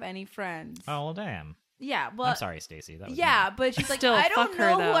didn't have any friends. Oh well, damn. Yeah, well, I'm sorry, Stacy. That was yeah, but she's like, Still, I don't fuck her,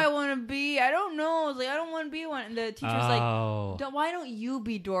 know who though. I want to be. I don't know. I was like, I don't want to be one. And the teacher's like, why don't you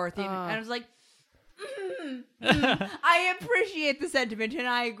be Dorothy? And I was like, I appreciate the sentiment and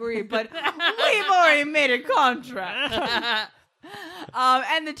I agree, but we've already made a contract.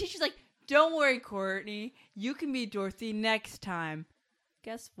 And the teacher's like, don't worry, Courtney. You can be Dorothy next time.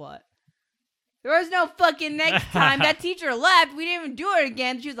 Guess what? There was no fucking next time. That teacher left. We didn't even do it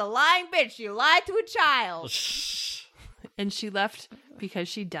again. She was a lying bitch. She lied to a child. And she left because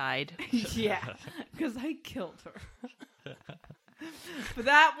she died. Yeah, because I killed her. But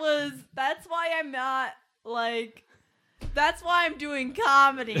that's why I'm not like, that's why I'm doing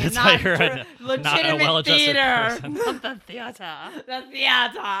comedy and That's why not you're not a legitimate well-adjusted theater. person. Not the theater. The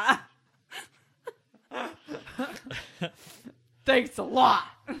theater. Thanks a lot.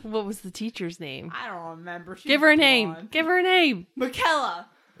 What was the teacher's name? I don't remember. She Give her a was name. blonde. Give her a name. Michaela.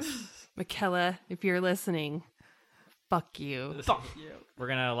 Michaela, if you're listening, fuck you. Fuck you. We're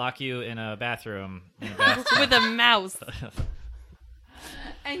gonna lock you in a bathroom. With a mouse.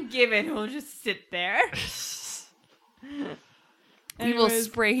 And Given will just sit there. We will Anyways.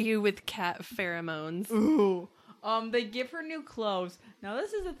 spray you with cat pheromones. Ooh. They give her new clothes. Now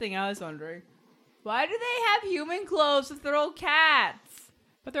this is the thing I was wondering. Why do they have human clothes if they're all cats?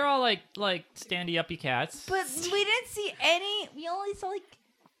 But they're all like standy-uppy cats. But we didn't see any. We only saw like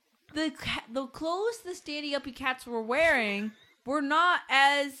the clothes the standy uppy cats were wearing were not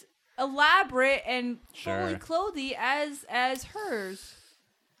as elaborate and fully clothy as hers.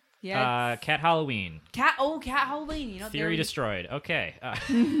 Yeah. Cat Halloween. Cat Halloween. You know, Theory destroyed. Okay.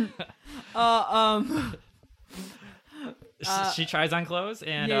 She tries on clothes,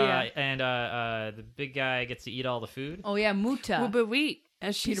 and the big guy gets to eat all the food. Oh yeah, Muta. Well, but wait,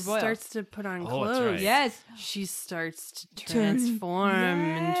 as she Peter Boyle. starts to put on Oh, clothes, that's right. Yes. she starts to transform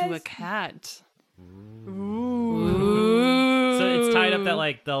into a cat. Ooh. So it's tied up that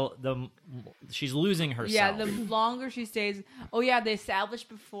like the she's losing herself. Yeah, the longer she stays. Oh yeah, they established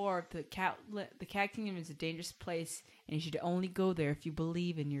before the cat kingdom is a dangerous place, and you should only go there if you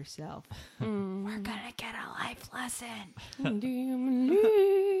believe in yourself. We're gonna get a life lesson. Do you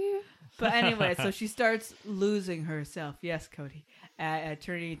believe? But anyway, so she starts losing herself. Yes, Cody,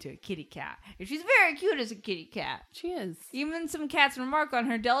 turning into a kitty cat, and she's very cute as a kitty cat. She is. Even some cats remark on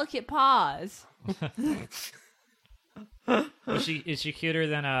her delicate paws. Is she cuter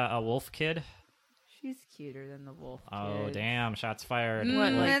than a wolf kid? She's cuter than the wolf. Oh kid. damn! Shots fired.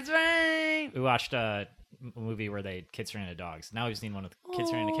 That's right. We watched a movie where kids turn into dogs. Now we've seen one with kids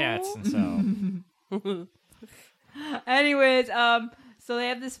turn into cats, and so. Anyways, so they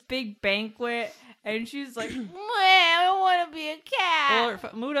have this big banquet, and she's like, I don't want to be a cat.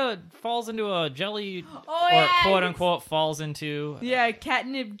 Well, Muda falls into a jelly, Oh, or yeah, quote unquote falls into. Yeah,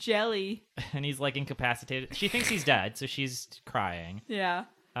 catnip jelly. And he's like incapacitated. She thinks he's dead, so she's crying. Yeah.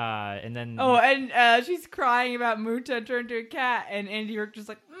 And then. Oh, and she's crying about Muta turned to a cat, and Andy York just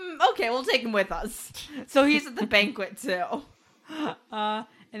like, okay, we'll take him with us. So he's at the banquet too.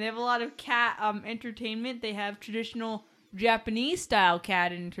 And they have a lot of cat entertainment. They have traditional Japanese style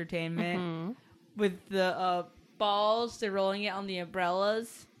cat entertainment with the balls. They're rolling it on the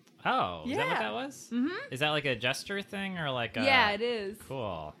umbrellas. Oh, is that what Yeah. that was? Mm-hmm. Is that like a gesture thing or like a... Yeah, it is.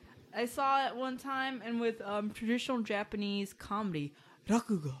 Cool. I saw it one time, and with traditional Japanese comedy,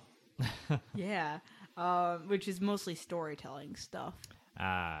 rakugo. Yeah, which is mostly storytelling stuff.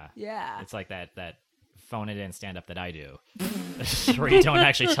 Yeah. It's like that phone it in stand up that I do, where you don't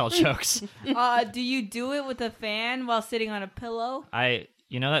actually tell jokes. Do you do it with a fan while sitting on a pillow?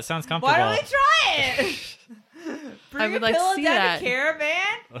 That sounds comfortable. Why don't we try it? Bring I would a like to pillow see down that. to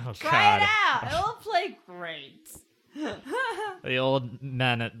Caravan. Oh, Try God. it out. It'll play great. The old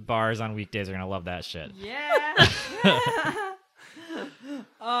men at bars on weekdays are gonna love that shit. Yeah.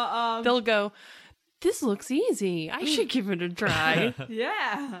 They'll go, this looks easy. I should give it a try.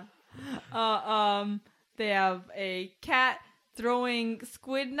 Yeah. They have a cat throwing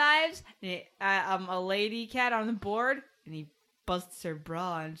squid knives at a lady cat on the board, and he busts her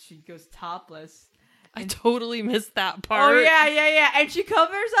bra and she goes topless. I totally missed that part. Oh yeah. And she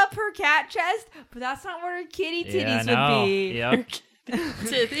covers up her cat chest, but that's not where her kitty titties would be.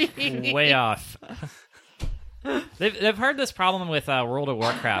 Yep. Way off. They've heard this problem with World of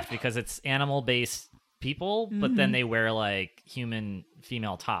Warcraft because it's animal-based people, but then they wear like human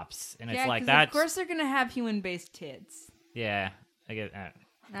female tops, and it's like that. Of course, they're gonna have human-based tits. Yeah, I get.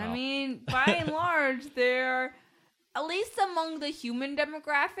 I mean, by and large, they're at least among the human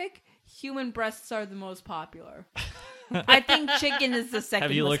demographic. Human breasts are the most popular. I think chicken is the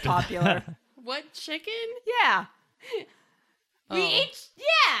second most popular. What, chicken? Yeah. Oh. We eat.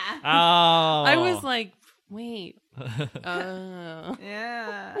 Yeah. Oh, I was like, wait. Oh.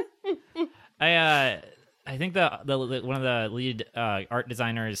 Yeah. I think the one of the lead art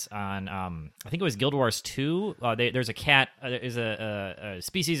designers on I think it was Guild Wars 2. There's a cat. There's a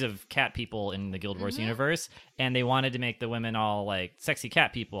species of cat people in the Guild Wars universe, and they wanted to make the women all like sexy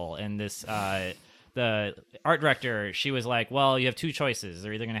cat people. And this the art director, she was like, "Well, you have two choices.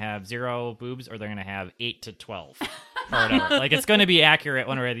 They're either going to have 0 boobs or they're going to have 8 to 12, or whatever. Like it's going to be accurate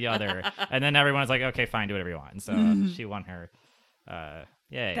one way or the other." And then everyone's like, "Okay, fine, do whatever you want." And so she won her.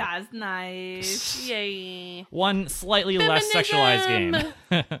 Yay. That's nice. Yay. One slightly less sexualized game.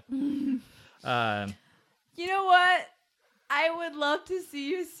 You know what? I would love to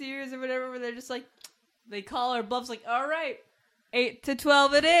see a series or whatever where they're just like, they call our bluffs like, all right, 8 to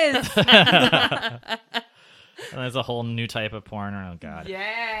 12 it is. There's a whole new type of porn. Oh, God.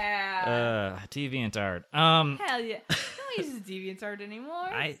 Yeah. Deviant art. Hell yeah. No one uses DeviantArt anymore.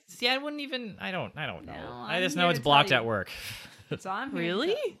 I wouldn't even, I don't know. No, I just I'm know here it's to blocked tell at you. work. So I'm here to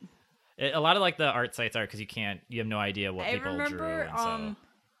Really? tell- A lot of like the art sites are because you have no idea what I people drew. remember And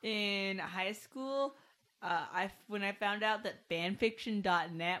so. in high school, when I found out that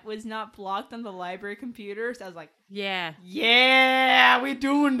fanfiction.net was not blocked on the library computers, I was like, Yeah. yeah, we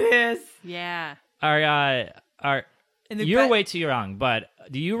doing this. Yeah. You're way too young, but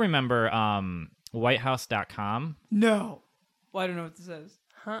do you remember whitehouse.com? No. Well, I don't know what this is.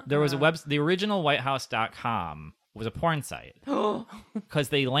 Huh? There was the original whitehouse.com was a porn site because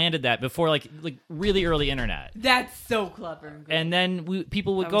they landed that before like really early internet. That's so clever. And then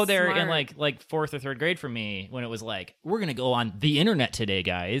people would That go was there in smart. like fourth or third grade for me when it was like, we're going to go on the internet today,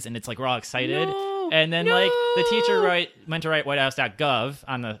 guys. And it's like, we're all excited. No, and then no. like the teacher meant to write whitehouse.gov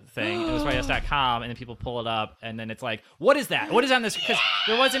on the thing. It was whitehouse.com. And then people pull it up. And then it's like, what is that? What is on this? Because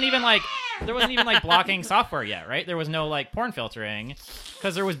there wasn't even like blocking software yet, right? There was no like porn filtering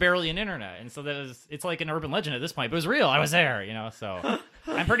because there was barely an internet. And so it's like an urban legend at this point, but it was real. I was there, so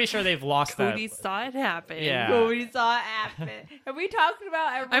I'm pretty sure they've lost Cody that. saw it happen. Yeah. Cody saw it happen. Have we talked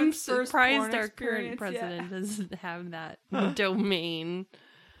about I'm everyone's first porn surprised our current experience president yet? doesn't have that domain.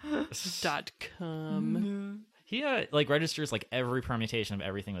 .com. He like registers like every permutation of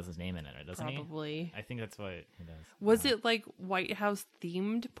everything with his name in it, doesn't he? Probably. I think that's what he does. Was it like White House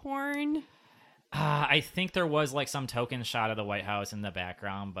themed porn? I think there was like some token shot of the White House in the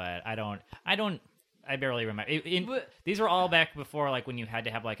background, but I barely remember. These were all back before like when you had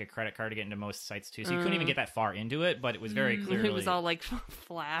to have like a credit card to get into most sites too, so you couldn't even get that far into it. But it was very clearly It was all like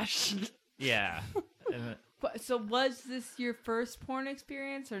flash. yeah. And- So was this your first porn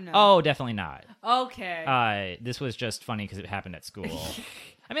experience or no? oh, definitely not. Okay. This was just funny because it happened at school.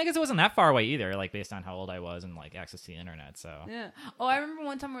 I mean, I guess it wasn't that far away either, like based on how old I was and like access to the internet. So Yeah. Oh, I remember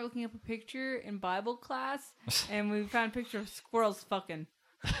one time we were looking up a picture in Bible class, and we found a picture of squirrels fucking.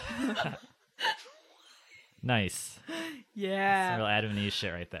 nice. Yeah. Some real Adam and Eve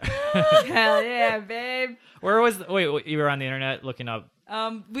shit right there. Hell yeah, babe. Wait, you were on the internet looking up?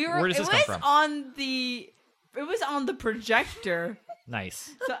 We were. Where does this come from? It was on the projector,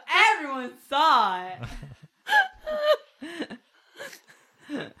 Nice. so everyone saw it.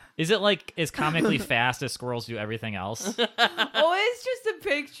 Is it like as comically fast as squirrels do everything else? Oh, it's just a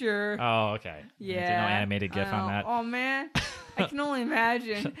picture. Oh, okay. Yeah. There's no animated GIF on that. Oh man, I can only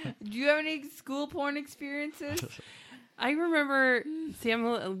imagine. Do you have any school porn experiences? I remember, see, I'm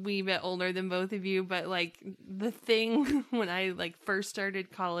a wee bit older than both of you, but like the thing when I like first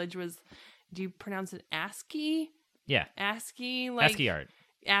started college was, do you pronounce it ASCII? Yeah. ASCII? Like, ASCII art.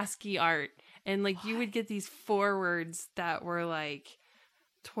 ASCII art. And like you would get these forwards that were like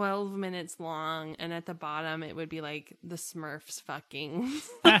 12 minutes long, and at the bottom it would be like the Smurfs fucking.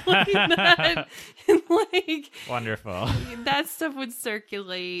 Like that. And like Wonderful. that stuff would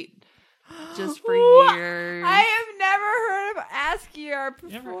circulate just for What? years. I have never heard of ASCII art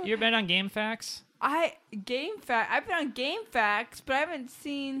before. You ever been on GameFAQs? I've been on GameFAQs, but I haven't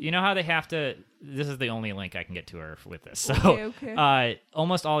seen. You know how they have to. This is the only link I can get to her with this. So, Okay.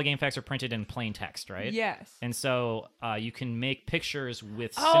 almost all GameFAQs are printed in plain text, right? Yes. And so you can make pictures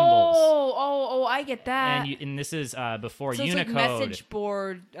with symbols. Oh, I get that. And this is before so it's Unicode. like message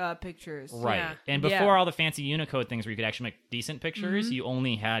board pictures. Right. Yeah. And before Yeah. all the fancy Unicode things where you could actually make decent pictures, you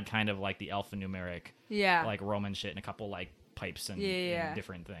only had kind of like the alphanumeric, Yeah. like Roman shit and a couple like pipes and, Yeah. and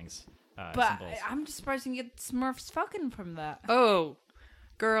different things. But Symbols. I'm just surprised you can get Smurfs fucking from that. Oh,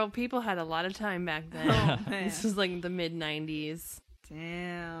 girl, people had a lot of time back then. Oh, man. This was like the mid 90s.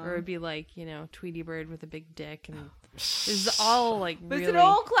 Damn. Or it'd be like, Tweety Bird with a big dick. And it was all like Was really. it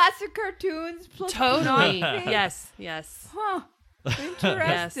all classic cartoons? Plus Totally. pornography? Yes. Huh.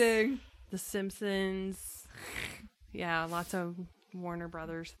 Interesting. The Simpsons. Yeah, lots of Warner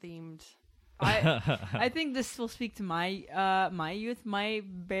Brothers themed. I think this will speak to my my youth. My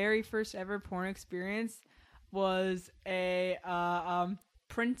very first ever porn experience was a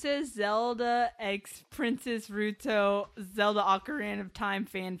Princess Zelda x Princess Ruto Zelda Ocarina of Time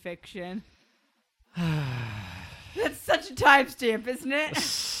fan fiction. That's such a timestamp, isn't it?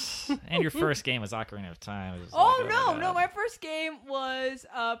 And your first game was Ocarina of Time. It was Oh like, no, my first game was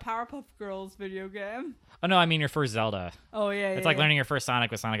Powerpuff Girls video game. Oh no, I mean your first Zelda. Oh yeah, It's like learning your first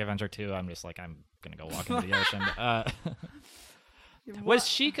Sonic with Sonic Adventure 2. I'm just like, I'm gonna go walk into the ocean. Was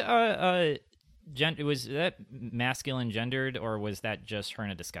Sheik was that masculine gendered, or was that just her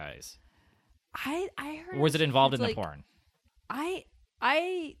in a disguise? I heard. Or was it involved in like, the porn? I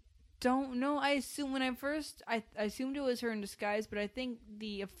don't know. I assume when I assumed it was her in disguise, but I think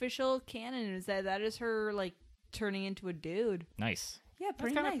the official canon is that is her like turning into a dude. Nice. Yeah, That's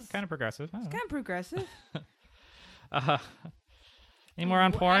pretty nice. Kind of progressive. I don't know. Kind of progressive. Any more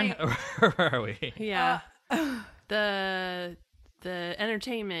on porn? Or where are we? Yeah. The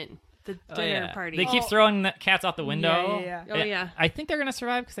entertainment, the dinner party. They keep throwing the cats out the window. Yeah. Oh, yeah. I think they're gonna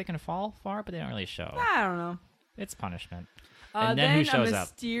survive because they can fall far, but they don't really show. I don't know. It's punishment. And then then who shows a up?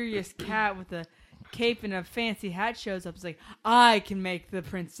 mysterious cat with a cape and a fancy hat shows up. It's like, I can make the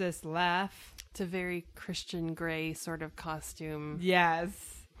princess laugh. It's a very Christian Grey sort of costume Yes.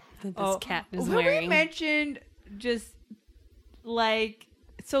 that this cat is when wearing. we mentioned just like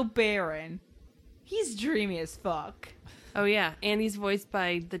so Baron, he's dreamy as fuck. Oh yeah, and he's voiced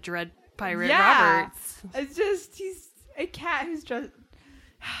by the Dread Pirate Yeah. Roberts. It's just he's a cat who's just.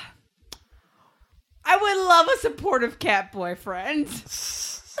 I would love a supportive cat boyfriend.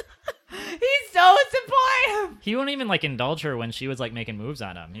 He's so supportive. He won't even like indulge her when she was like making moves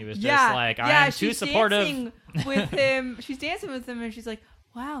on him. He was just Yeah, like, yeah, I'm too she's supportive. dancing with him. She's dancing with him, and she's like,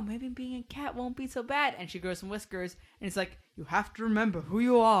 "Wow, maybe being a cat won't be so bad." And she grows some whiskers, and it's like, "You have to remember who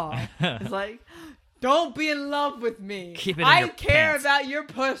you are." It's like, don't be in love with me. Keep it in I your care pants. about your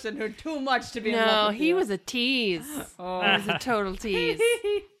personhood too much to be in love No, with he you. was a tease. Oh. He was a total tease.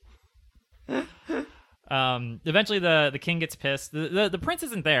 Eventually the king gets pissed. The prince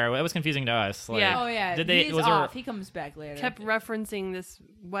isn't there. It was confusing to us. Like, Yeah. Oh yeah, Did they? he's Was off. there? He comes back later. Kept referencing this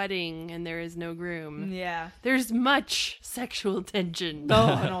wedding, and there is no groom. Yeah. There's much sexual tension. Oh,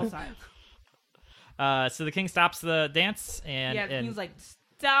 on all sides. So the king stops the dance, and Yeah, he was like,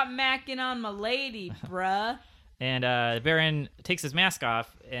 "Stop macking on my lady, bruh." and Baron takes his mask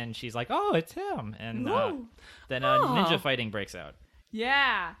off, and she's like, "Oh, it's him." And Ooh. then Oh. ninja fighting breaks out.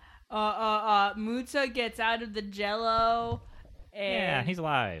 Yeah. Muta gets out of the jello. And Yeah, he's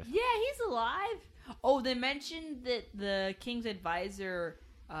alive. Yeah, he's alive. Oh, they mentioned that the king's advisor,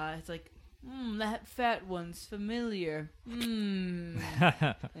 it's like, that fat one's familiar. This is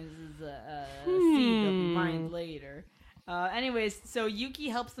a seed they'll be mined later. Anyways, so Yuki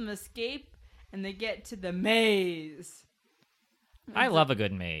helps them escape, and they get to the maze. I love a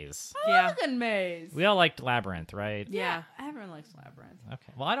good maze. Yeah. Look at maze. We all liked Labyrinth, right? Yeah. Everyone likes Labyrinth.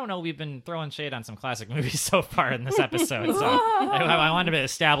 Okay. Well, I don't know. We've been throwing shade on some classic movies so far in this episode, so I wanted to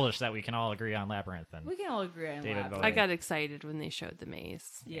establish that we can all agree on Labyrinth. And We can all agree on David Labyrinth. Bowie. I got excited when they showed the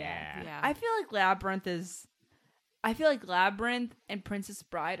maze. Yeah. Yeah. I feel like Labyrinth and Princess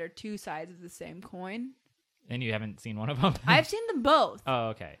Bride are two sides of the same coin. and you haven't seen one of them. I've seen them both. Oh,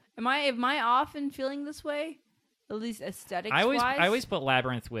 okay. Am I off in feeling this way? At least aesthetics I wise. always put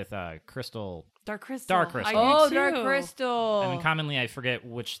Labyrinth with Crystal. Dark Crystal. Dark Crystal. I do Oh, too. Dark Crystal. I mean, commonly I forget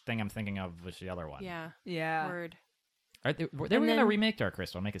which thing I'm thinking of, which the other one. Yeah. Yeah. Word. Are they were And going to then- remake Dark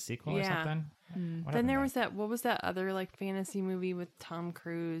Crystal, make a sequel or Yeah. something? What Then happened there was what was that other like fantasy movie with Tom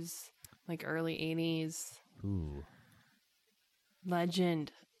Cruise, like early 80s? Ooh.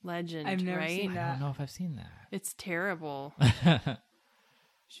 Legend, I've never right? seen I that. don't know if I've seen that. It's terrible.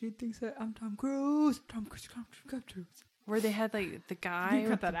 She thinks that I'm Tom Cruise. Tom Cruise. Where they had like the guy You cut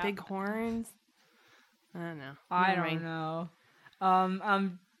with the that out. big horns. I don't know. I Never don't mind. know.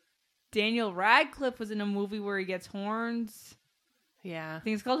 Daniel Radcliffe was in a movie where he gets horns. Yeah. I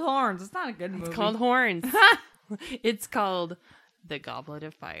think it's called Horns. It's not a good movie. It's called Horns. It's called The Goblet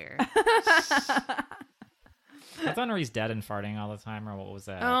of Fire. That's on where he's dead and farting all the time, or what was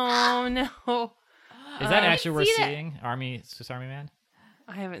that? Oh no. Is that I actually didn't worth see that. seeing? Swiss Army Man?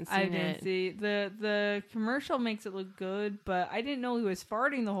 I haven't seen I it. didn't see the commercial makes it look good, but I didn't know he was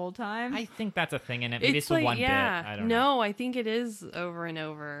farting the whole time. I think that's a thing in it. Maybe it's, It's the like, one yeah. bit. I don't no, know. I think it is over and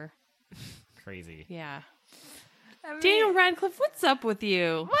over. Crazy. Yeah. I mean, Daniel Radcliffe, what's up with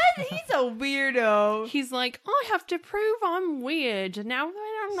you? what? He's a weirdo. He's like, I have to prove I'm weird, and now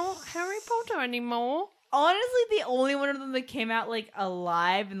that I'm not Harry Potter anymore. Honestly, the only one of them that came out like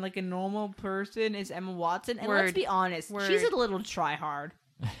alive and like a normal person is Emma Watson. And let's Word. be honest, Word. she's a little tryhard.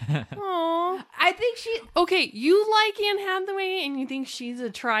 Aww. I think she. Okay, you like Anne Hathaway, and you think she's a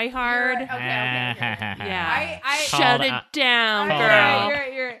tryhard. Okay. Yeah. I Shut Called it out. down, Called girl.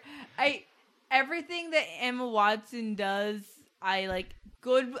 out. You're right. Everything that Emma Watson does, I like.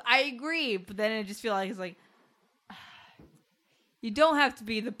 Good. I agree, but then I just feel like it's like. You don't have to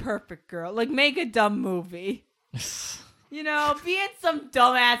be the perfect girl. Like, make a dumb movie. You know, be in some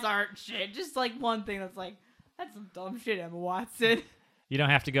dumbass art shit. Just like one thing that's like, that's some dumb shit, Emma Watson. You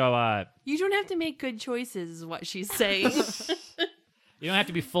don't have to go. You don't have to make good choices, is what she's saying. You don't have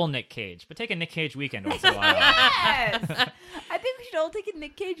to be full Nick Cage, but take a Nick Cage weekend once in a while. Yes! I think we should all take a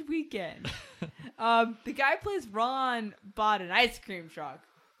Nick Cage weekend. The guy who plays Ron bought an ice cream truck,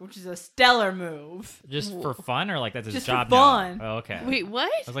 which is a stellar move. Just for fun, or like that's his Just for job fun. now? Oh, okay. Wait,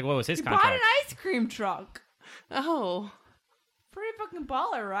 what? I was like, what was his He bought contract? an ice cream truck. Oh, Pretty fucking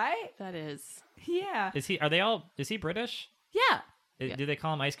baller, right? that is. Yeah. Is he? Are they all? Is he British? Yeah. Yeah. Do they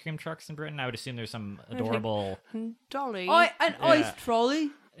call them ice cream trucks in Britain? I would assume there's some adorable. Dolly. Oh, an Yeah. ice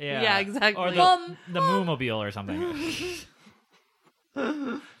trolley. Yeah, Yeah, exactly. Or the Moomobile or something.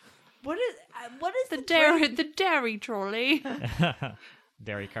 What is the dairy trolley.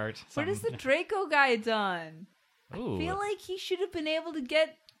 Dairy cart. What has the something. Draco guy done? Ooh. I feel like he should have been able to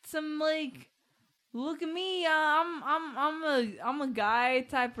get some like look at me, I'm a guy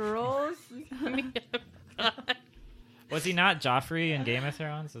type of roles. Was he not Joffrey in Game of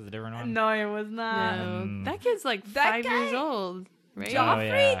Thrones? Was it a different one? No, it was not. No, that kid's like That 5 years guy- old, right? Oh, Joffrey?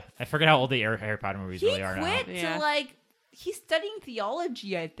 yeah. I forget how old the Harry Potter movies He really are quit Yeah. to like he's studying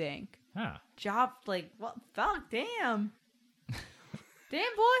theology, I think. now. What? Fuck, damn,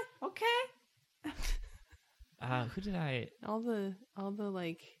 damn boy. Okay. Who did I? All the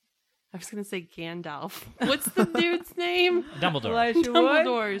like, I was gonna say Gandalf. What's the dude's name? Dumbledore. Elijah Wood?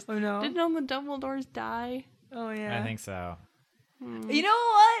 Dumbledore's. Oh no. Didn't all the Dumbledores die? Oh yeah. I think so. You know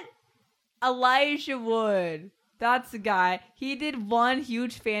what? Elijah Wood. That's the guy. He did one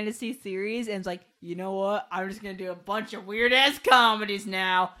huge fantasy series and it's like, you know what? I'm just gonna do a bunch of weird ass comedies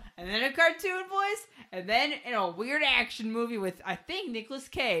now. And then a cartoon voice. And then in a weird action movie with, I think, Nicolas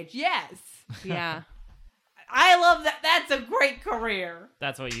Cage. Yes. Yeah. I love that. That's a great career.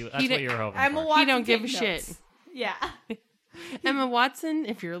 That's what you were hoping Emma for. Watson. He don't give a take notes. shit. Yeah. Emma Watson,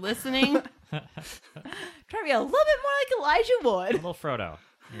 if you're listening, Try to be a little bit more like Elijah Wood. Little Frodo,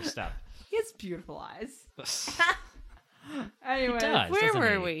 your step. He has beautiful eyes. Anyway, does. where doesn't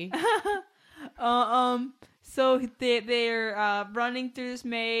were he? we? So they're running through this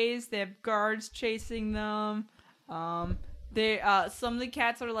maze. They have guards chasing them. They some of the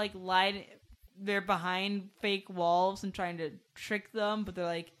cats are like lying. They're behind fake walls and trying to trick them, but they're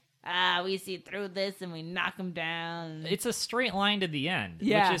like, we see through this and we knock them down. It's a straight line to the end,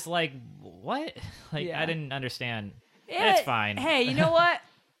 Yeah. which is like, what? Like, Yeah. I didn't understand. Yeah, It's fine. Hey, you know what?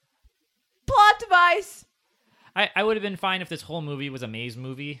 Plot device. I would have been fine if this whole movie was a maze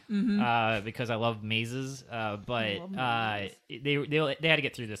movie, because I love mazes. But love they had to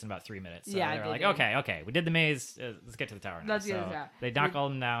get through this in about 3 minutes. So Yeah, they were they like, did. okay, we did the maze. Let's get to the tower now. Let's get to the So tower. They knock all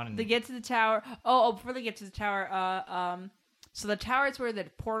them down. And They get to the tower. Oh, before they get to the tower, so the tower is where the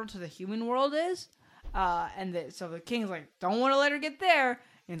portal to the human world is. So the king's like, don't want to let her get there.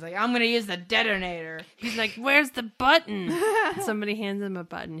 And he's like, I'm gonna use the detonator. He's like, "Where's the button?" Somebody hands him a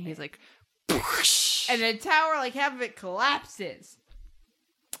button. He's like, "Whoosh." And the tower, like half of it collapses.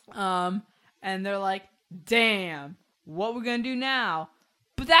 And they're like, damn, what we gonna do now?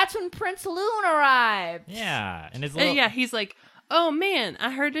 But that's when Prince Loon arrived. yeah, and his And little, yeah, he's like, "Oh man,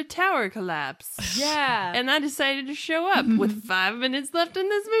 I heard a tower collapse." Yeah. And I decided to show up with 5 minutes left in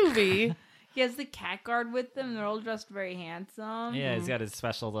this movie. He has the cat guard with them. They're all dressed very handsome. yeah, he's got his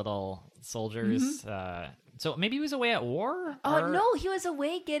special little soldiers. So maybe he was away at war. Oh, or- no, he was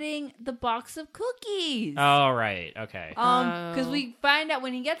away getting the box of cookies. Oh right, okay. Because we find out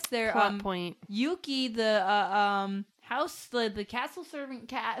when he gets there, Plot point. Yuki, the the castle servant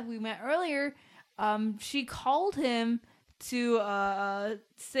cat who we met earlier, she called him to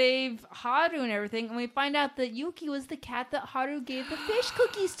save Haru and everything, and we find out that Yuki was the cat that Haru gave the fish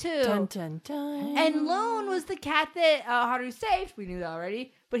cookies to. Dun dun dun. And Lone was the cat that Haru saved. We knew that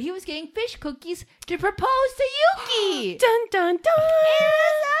already. But he was getting fish cookies to propose to Yuki. Dun dun dun. It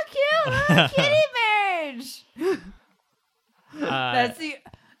was so cute. Little kitty marriage. That's the...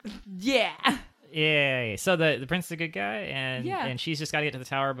 Yeah. Yeah. So the prince is a good guy, and Yeah. and she's just got to get to the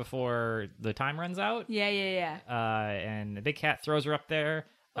tower before the time runs out. Yeah. And the big cat throws her up there.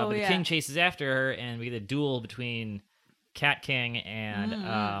 Oh, but the yeah. king chases after her, and we get a duel between Cat King and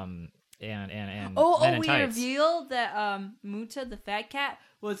and Oh, Men in we Tights. revealed that Muta, the fat cat,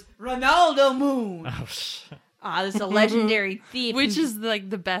 was Ronaldo Moon. Oh, sh- This is a legendary thief. Which is like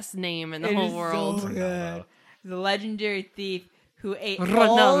the best name in the It whole is world. so good. The legendary thief who ate all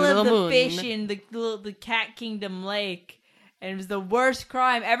Ronaldo of the Moon. fish in the Cat Kingdom lake. And it was the worst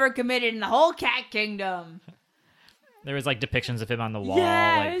crime ever committed in the whole Cat Kingdom. there was like depictions of him on the wall,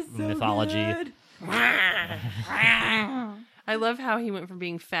 Yeah, like it's so mythology. good. I love how he went from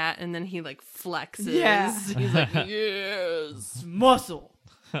being fat and then he like flexes. Yeah. He's like, yes. Muscle.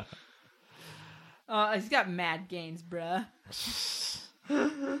 He's got mad gains, bruh.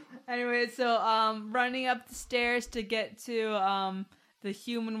 Anyway, so running up the stairs to get to the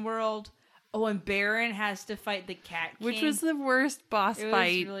human world. Oh, and Baron has to fight the Cat King. Which was the worst boss It was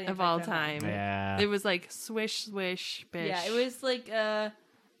fight really of all anticlimactic. time. Yeah. It was like swish, swish, bish. Yeah, it was like a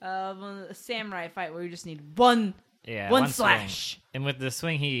samurai fight where you just need one one slash. swing. And with the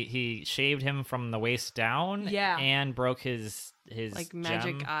swing, he shaved him from the waist down. Yeah. And broke his like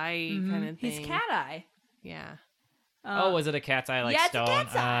magic gem. eye Mm-hmm. kind of thing. He's cat eye. Yeah. Oh, was it a cat's eye like yeah, it's a stone?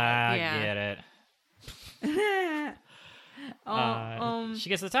 cat's eye. I Yeah. get it. She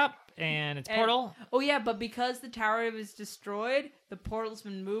gets to the top, and it's portal. Oh yeah, but because the tower was destroyed, the portal's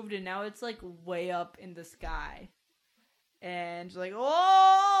been moved, and now it's like way up in the sky. And she's like,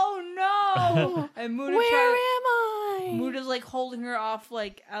 "Oh no!" And Muda Where am I? Muda's like holding her off,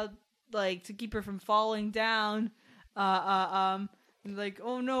 like out like to keep her from falling down. Like,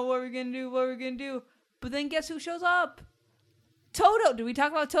 oh no, what are we gonna do? What are we gonna do? But then guess who shows up? Toto. Did we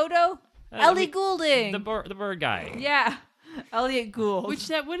talk about Toto? Ellie Goulding. The bird guy. Yeah. Elliot Gould. Which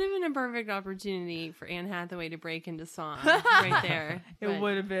that would have been a perfect opportunity for Anne Hathaway to break into song right there. It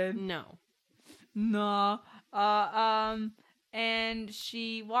would have been. No. No. And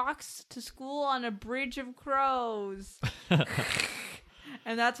she walks to school on a bridge of crows.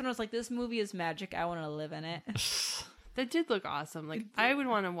 And that's when I was like, this movie is magic. I want to live in it. That did look awesome. Like, I would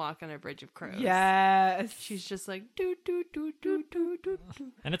want to walk on a bridge of crows. Yes. She's just like, do, do, do, do, do, do, do.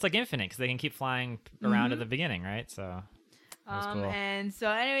 And it's like infinite because they can keep flying around at the beginning, right? So that's cool. And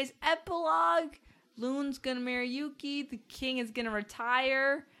so anyways, epilogue. Loon's gonna marry Yuki. The king is gonna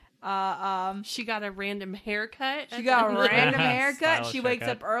retire. She got a random haircut. She got a random haircut. Stylish She wakes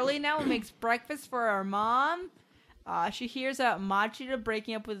haircut. up early now and makes breakfast for her mom. She hears about Machida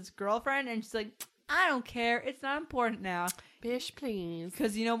breaking up with his girlfriend, and she's like, I don't care. It's not important now. Bish, please.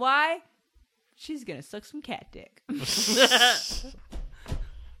 Because you know why? She's going to suck some cat dick.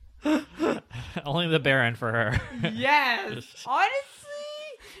 Only the Baron for her. Yes. Honestly,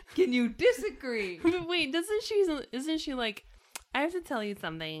 can you disagree? Wait, isn't she like, I have to tell you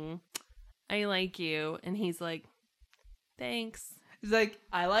something. I like you. And he's like, thanks. He's like,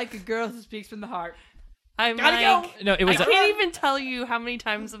 I like a girl who speaks from the heart. I'm Gotta like, go. No, it was. I can't even tell you how many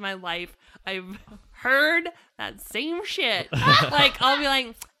times in my life I've heard that same shit. Like, I'll be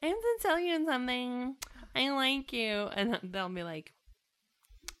like, I have to tell you something. I like you. And they'll be like,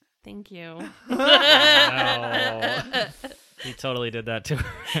 thank you. Oh, he totally did that to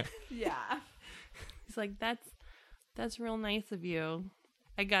her. Yeah. He's like, that's real nice of you.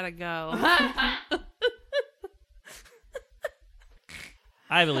 I gotta go.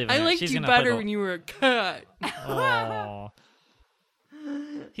 I believe in I it. liked She's you gonna better put when you were a cat. Oh.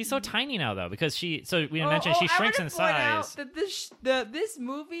 He's so tiny now, though, because she mentioned she shrinks in size. That this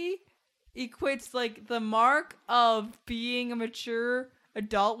movie equates like the mark of being a mature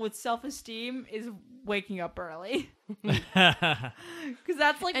adult with self-esteem is waking up early. Because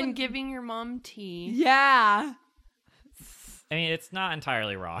that's like And giving your mom tea. yeah. I mean, it's not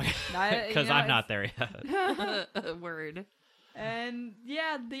entirely wrong, Not- because you know, I'm not there yet. Word. And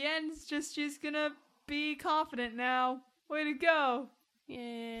yeah, the end is just she's gonna be confident now. Way to go!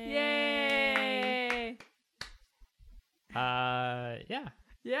 Yay. Yay! Yeah.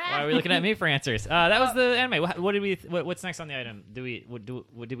 Yeah. Why are we looking at me for answers? That was the anime. What did we? What's next on the item? Did we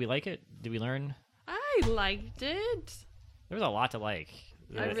like it? Did we learn? I liked it. There was a lot to like.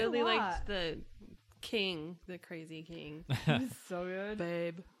 I There's really a lot. liked the king, the crazy king. It's so good.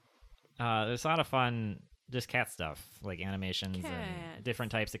 Babe. There's a lot of fun, just cat stuff, like animations Cats. and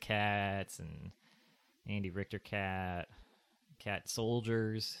different types of cats and Andy Richter cat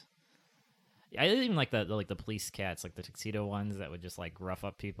soldiers. I even like the police cats, like the tuxedo ones that would just like rough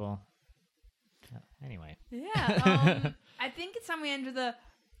up people. Anyway. Yeah. I think it's time we enter the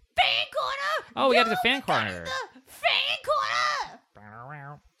fan corner. Oh, we got to the fan Don't forget corner. The fan corner.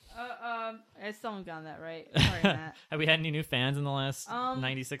 I still haven't gotten that right. Sorry, Matt. Have we had any new fans in the last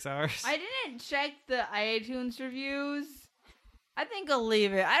 96 hours? I didn't check the iTunes reviews. I think I'll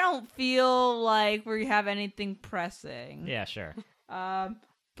leave it. I don't feel like we have anything pressing. Yeah, sure.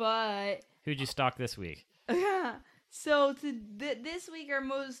 But Who'd you stalk this week? so this week our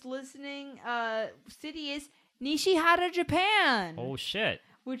most listening city is Nishihara, Japan. Oh shit.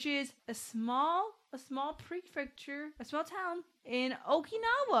 Which is a small prefecture, a small town in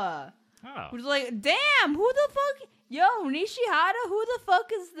Okinawa. Oh. Which is like, damn, who the fuck? Yo, Nishihara, who the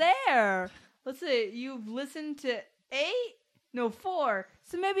fuck is there? Let's see, you've listened to 4.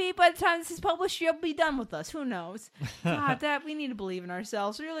 So maybe by the time this is published, you'll be done with us. Who knows? God, we need to believe in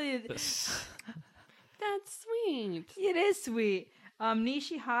ourselves. Really, That's sweet. it is sweet.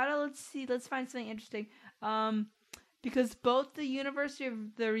 Nishihara, let's find something interesting. Because both the University of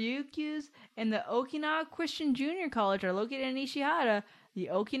the Ryukyus and the Okinawa Christian Junior College are located in Nishihara. The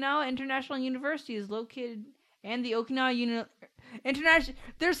Okinawa International University is located, and the Okinawa International.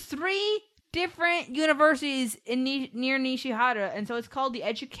 There's 3 different universities in near Nishihara, and so it's called the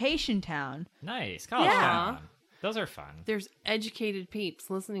Education Town. Nice. College Yeah. town. Those are fun. There's educated peeps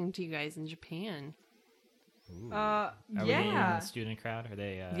listening to you guys in Japan. Ooh. Are we in Yeah. the student crowd? Are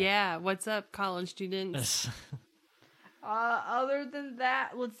they? Yeah, what's up, college students? Other than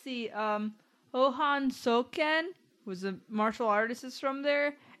that, let's see. Ohan Soken was a martial artist is from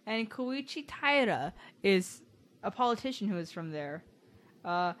there, and Koichi Taira is a politician who is from there.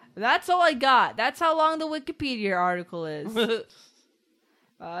 That's all I got. That's how long the Wikipedia article is.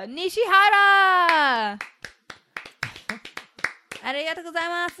 Nishihara! Arigatou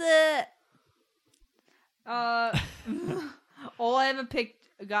gozaimasu. All I have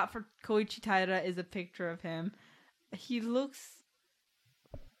got for Koichi Taira is a picture of him. He looks.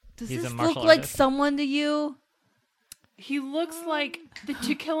 Does He's a this martial look like artist. someone to you? He looks like the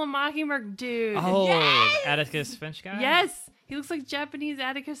To Kill a Mockingbird dude. Oh, Yes! Atticus Finch guy? Yes, he looks like Japanese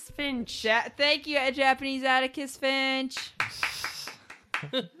Atticus Finch. Thank you, Japanese Atticus Finch.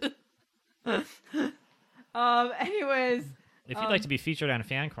 Anyways, If you'd like to be featured on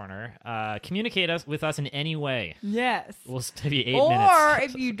Fan Corner, communicate with us in any way. yes. We'll be 8 Or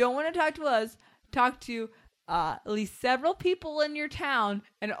minutes. if you don't want to talk to us, talk to at least several people in your town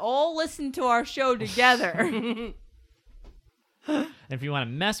and all listen to our show together. And if you want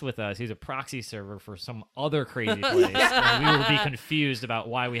to mess with us, use a proxy server for some other crazy place. And we will be confused about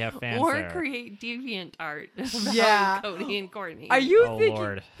why we have fans Or there. create deviant art about Yeah. Cody and Courtney. Are you Oh, thinking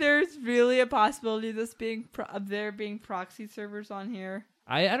Lord. there's really a possibility of this being of there being proxy servers on here?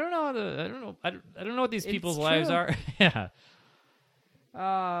 I don't know. I don't know what these It's people's lives true. are.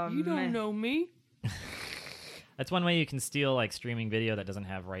 Yeah. You don't know me. That's one way you can steal like streaming video that doesn't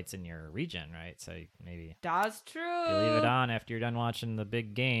have rights in your region, right? So maybe That's true. if you leave it on after you're done watching the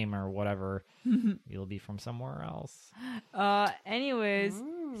big game or whatever, you'll be from somewhere else. Anyways,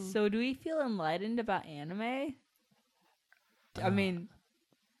 so do we feel enlightened about anime? I mean,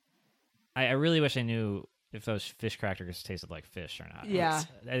 I really wish I knew if those fish crackers tasted like fish or not. Yeah.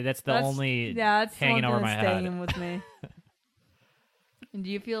 That's the only that's the hanging one over thing my that's staying head. in with me. And do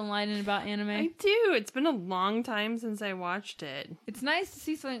you feel enlightened about anime? I do. It's been a long time since I watched it. It's nice to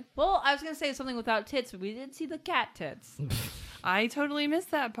see something. Well, I was gonna say something without tits, but we did see the cat tits. I totally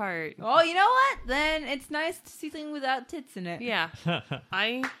missed that part. Oh, you know what? Then it's nice to see something without tits in it. Yeah.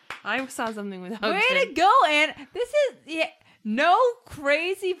 I saw something without Way it. to go, Anne. This is no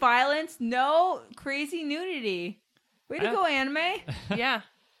crazy violence, no crazy nudity. Way to go, anime. Yeah.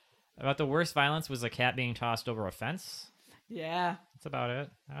 About the worst violence was a cat being tossed over a fence. Yeah. That's about it.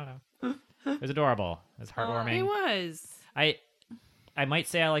 I don't know. It was adorable. It was heartwarming. It was. I might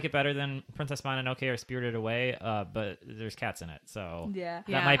say I like it better than Princess Mononoke or Spirited Away, but there's cats in it, so Yeah.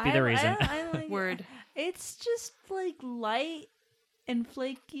 that might be the reason. I like Word. It's just like light and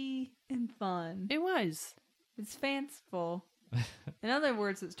flaky and fun. It was. It's fanciful. In other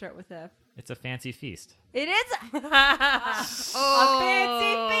words that start with F. It's a fancy feast. It is a Oh.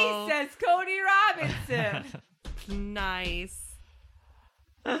 fancy feast, says Cody Robinson. Nice.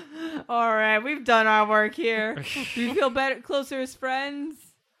 All right, we've done our work here. Do you feel better, closer as friends?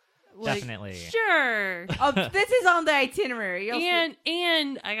 Definitely. Sure. This is on the itinerary. You'll see.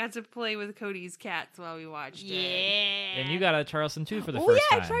 And I got to play with Cody's cats while we watched it. And you got a Charleston too for the Oh first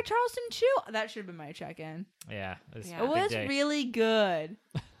yeah, time. I tried Charleston Chew. That should have been my check-in. Yeah, it was, Yeah. a It big was day. really good.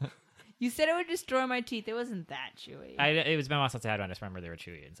 You said it would destroy my teeth. It wasn't that chewy. It was been a while since I had one. I just remember they were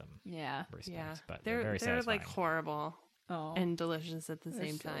chewy in some yeah. respects, Yeah. but they're very they're satisfying. like horrible Oh. and delicious at the They're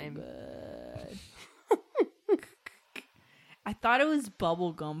same so time. good. I thought it was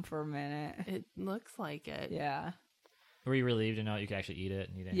bubble gum for a minute. It looks like it. Yeah. Were you relieved to know you could actually eat it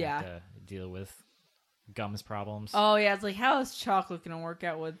and you didn't have to deal with gums problems? Oh yeah, it's like how is chocolate gonna work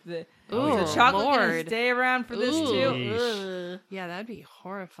out with the? Ooh, Is the chocolate gonna Lord. stay around for this Ooh. too? Yeesh. Ugh. Yeah, that'd be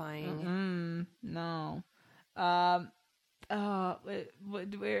horrifying. No. Where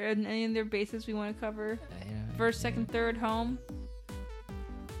any other bases we want to cover? First, second, third, home.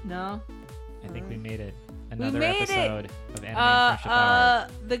 No. I think we made it. Another made it. episode of Anime and Friendship Hour.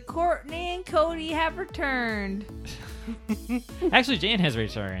 The Courtney and Cody have returned. Actually, Jane has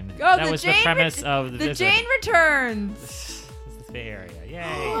returned. Oh, that the was Jane the premise of the The visit. Jane returns. This is the Bay Area. Yay.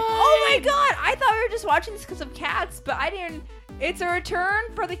 Oh my god! I thought we were just watching this because of cats, but I didn't. It's a return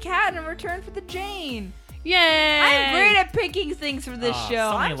for the cat and a return for the Jane. Yay! I'm great at picking things for this Oh,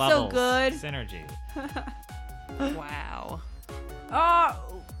 show. so many I'm so levels. good. Synergy. Wow. Oh,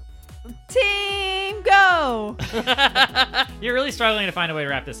 team go! You're really struggling to find a way to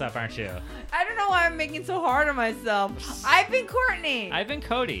wrap this up, aren't you? I don't know why I'm making so hard on myself. I've been Courtney. I've been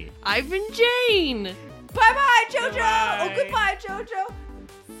Cody. I've been Jane. Bye bye, JoJo. Goodbye. Oh, goodbye, JoJo.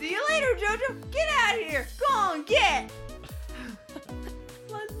 See you later, JoJo. Get out of here. Go on, get.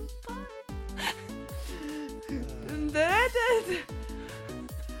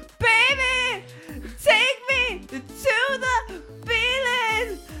 Baby, take me to the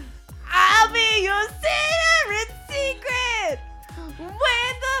feeling. I'll be your secret.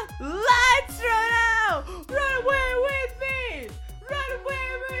 When the lights run out, run away with me. Run away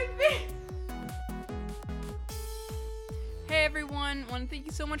with me. Hey everyone, want to thank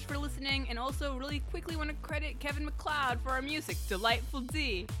you so much for listening, and also really quickly want to credit Kevin MacLeod for our music, Delightful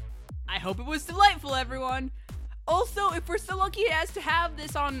D. I hope it was delightful, everyone. Also, if we're so lucky as to have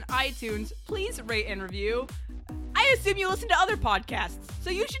this on iTunes, please rate and review. I assume you listen to other podcasts, so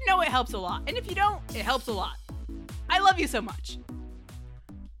you should know it helps a lot. And if you don't, it helps a lot. I love you so much.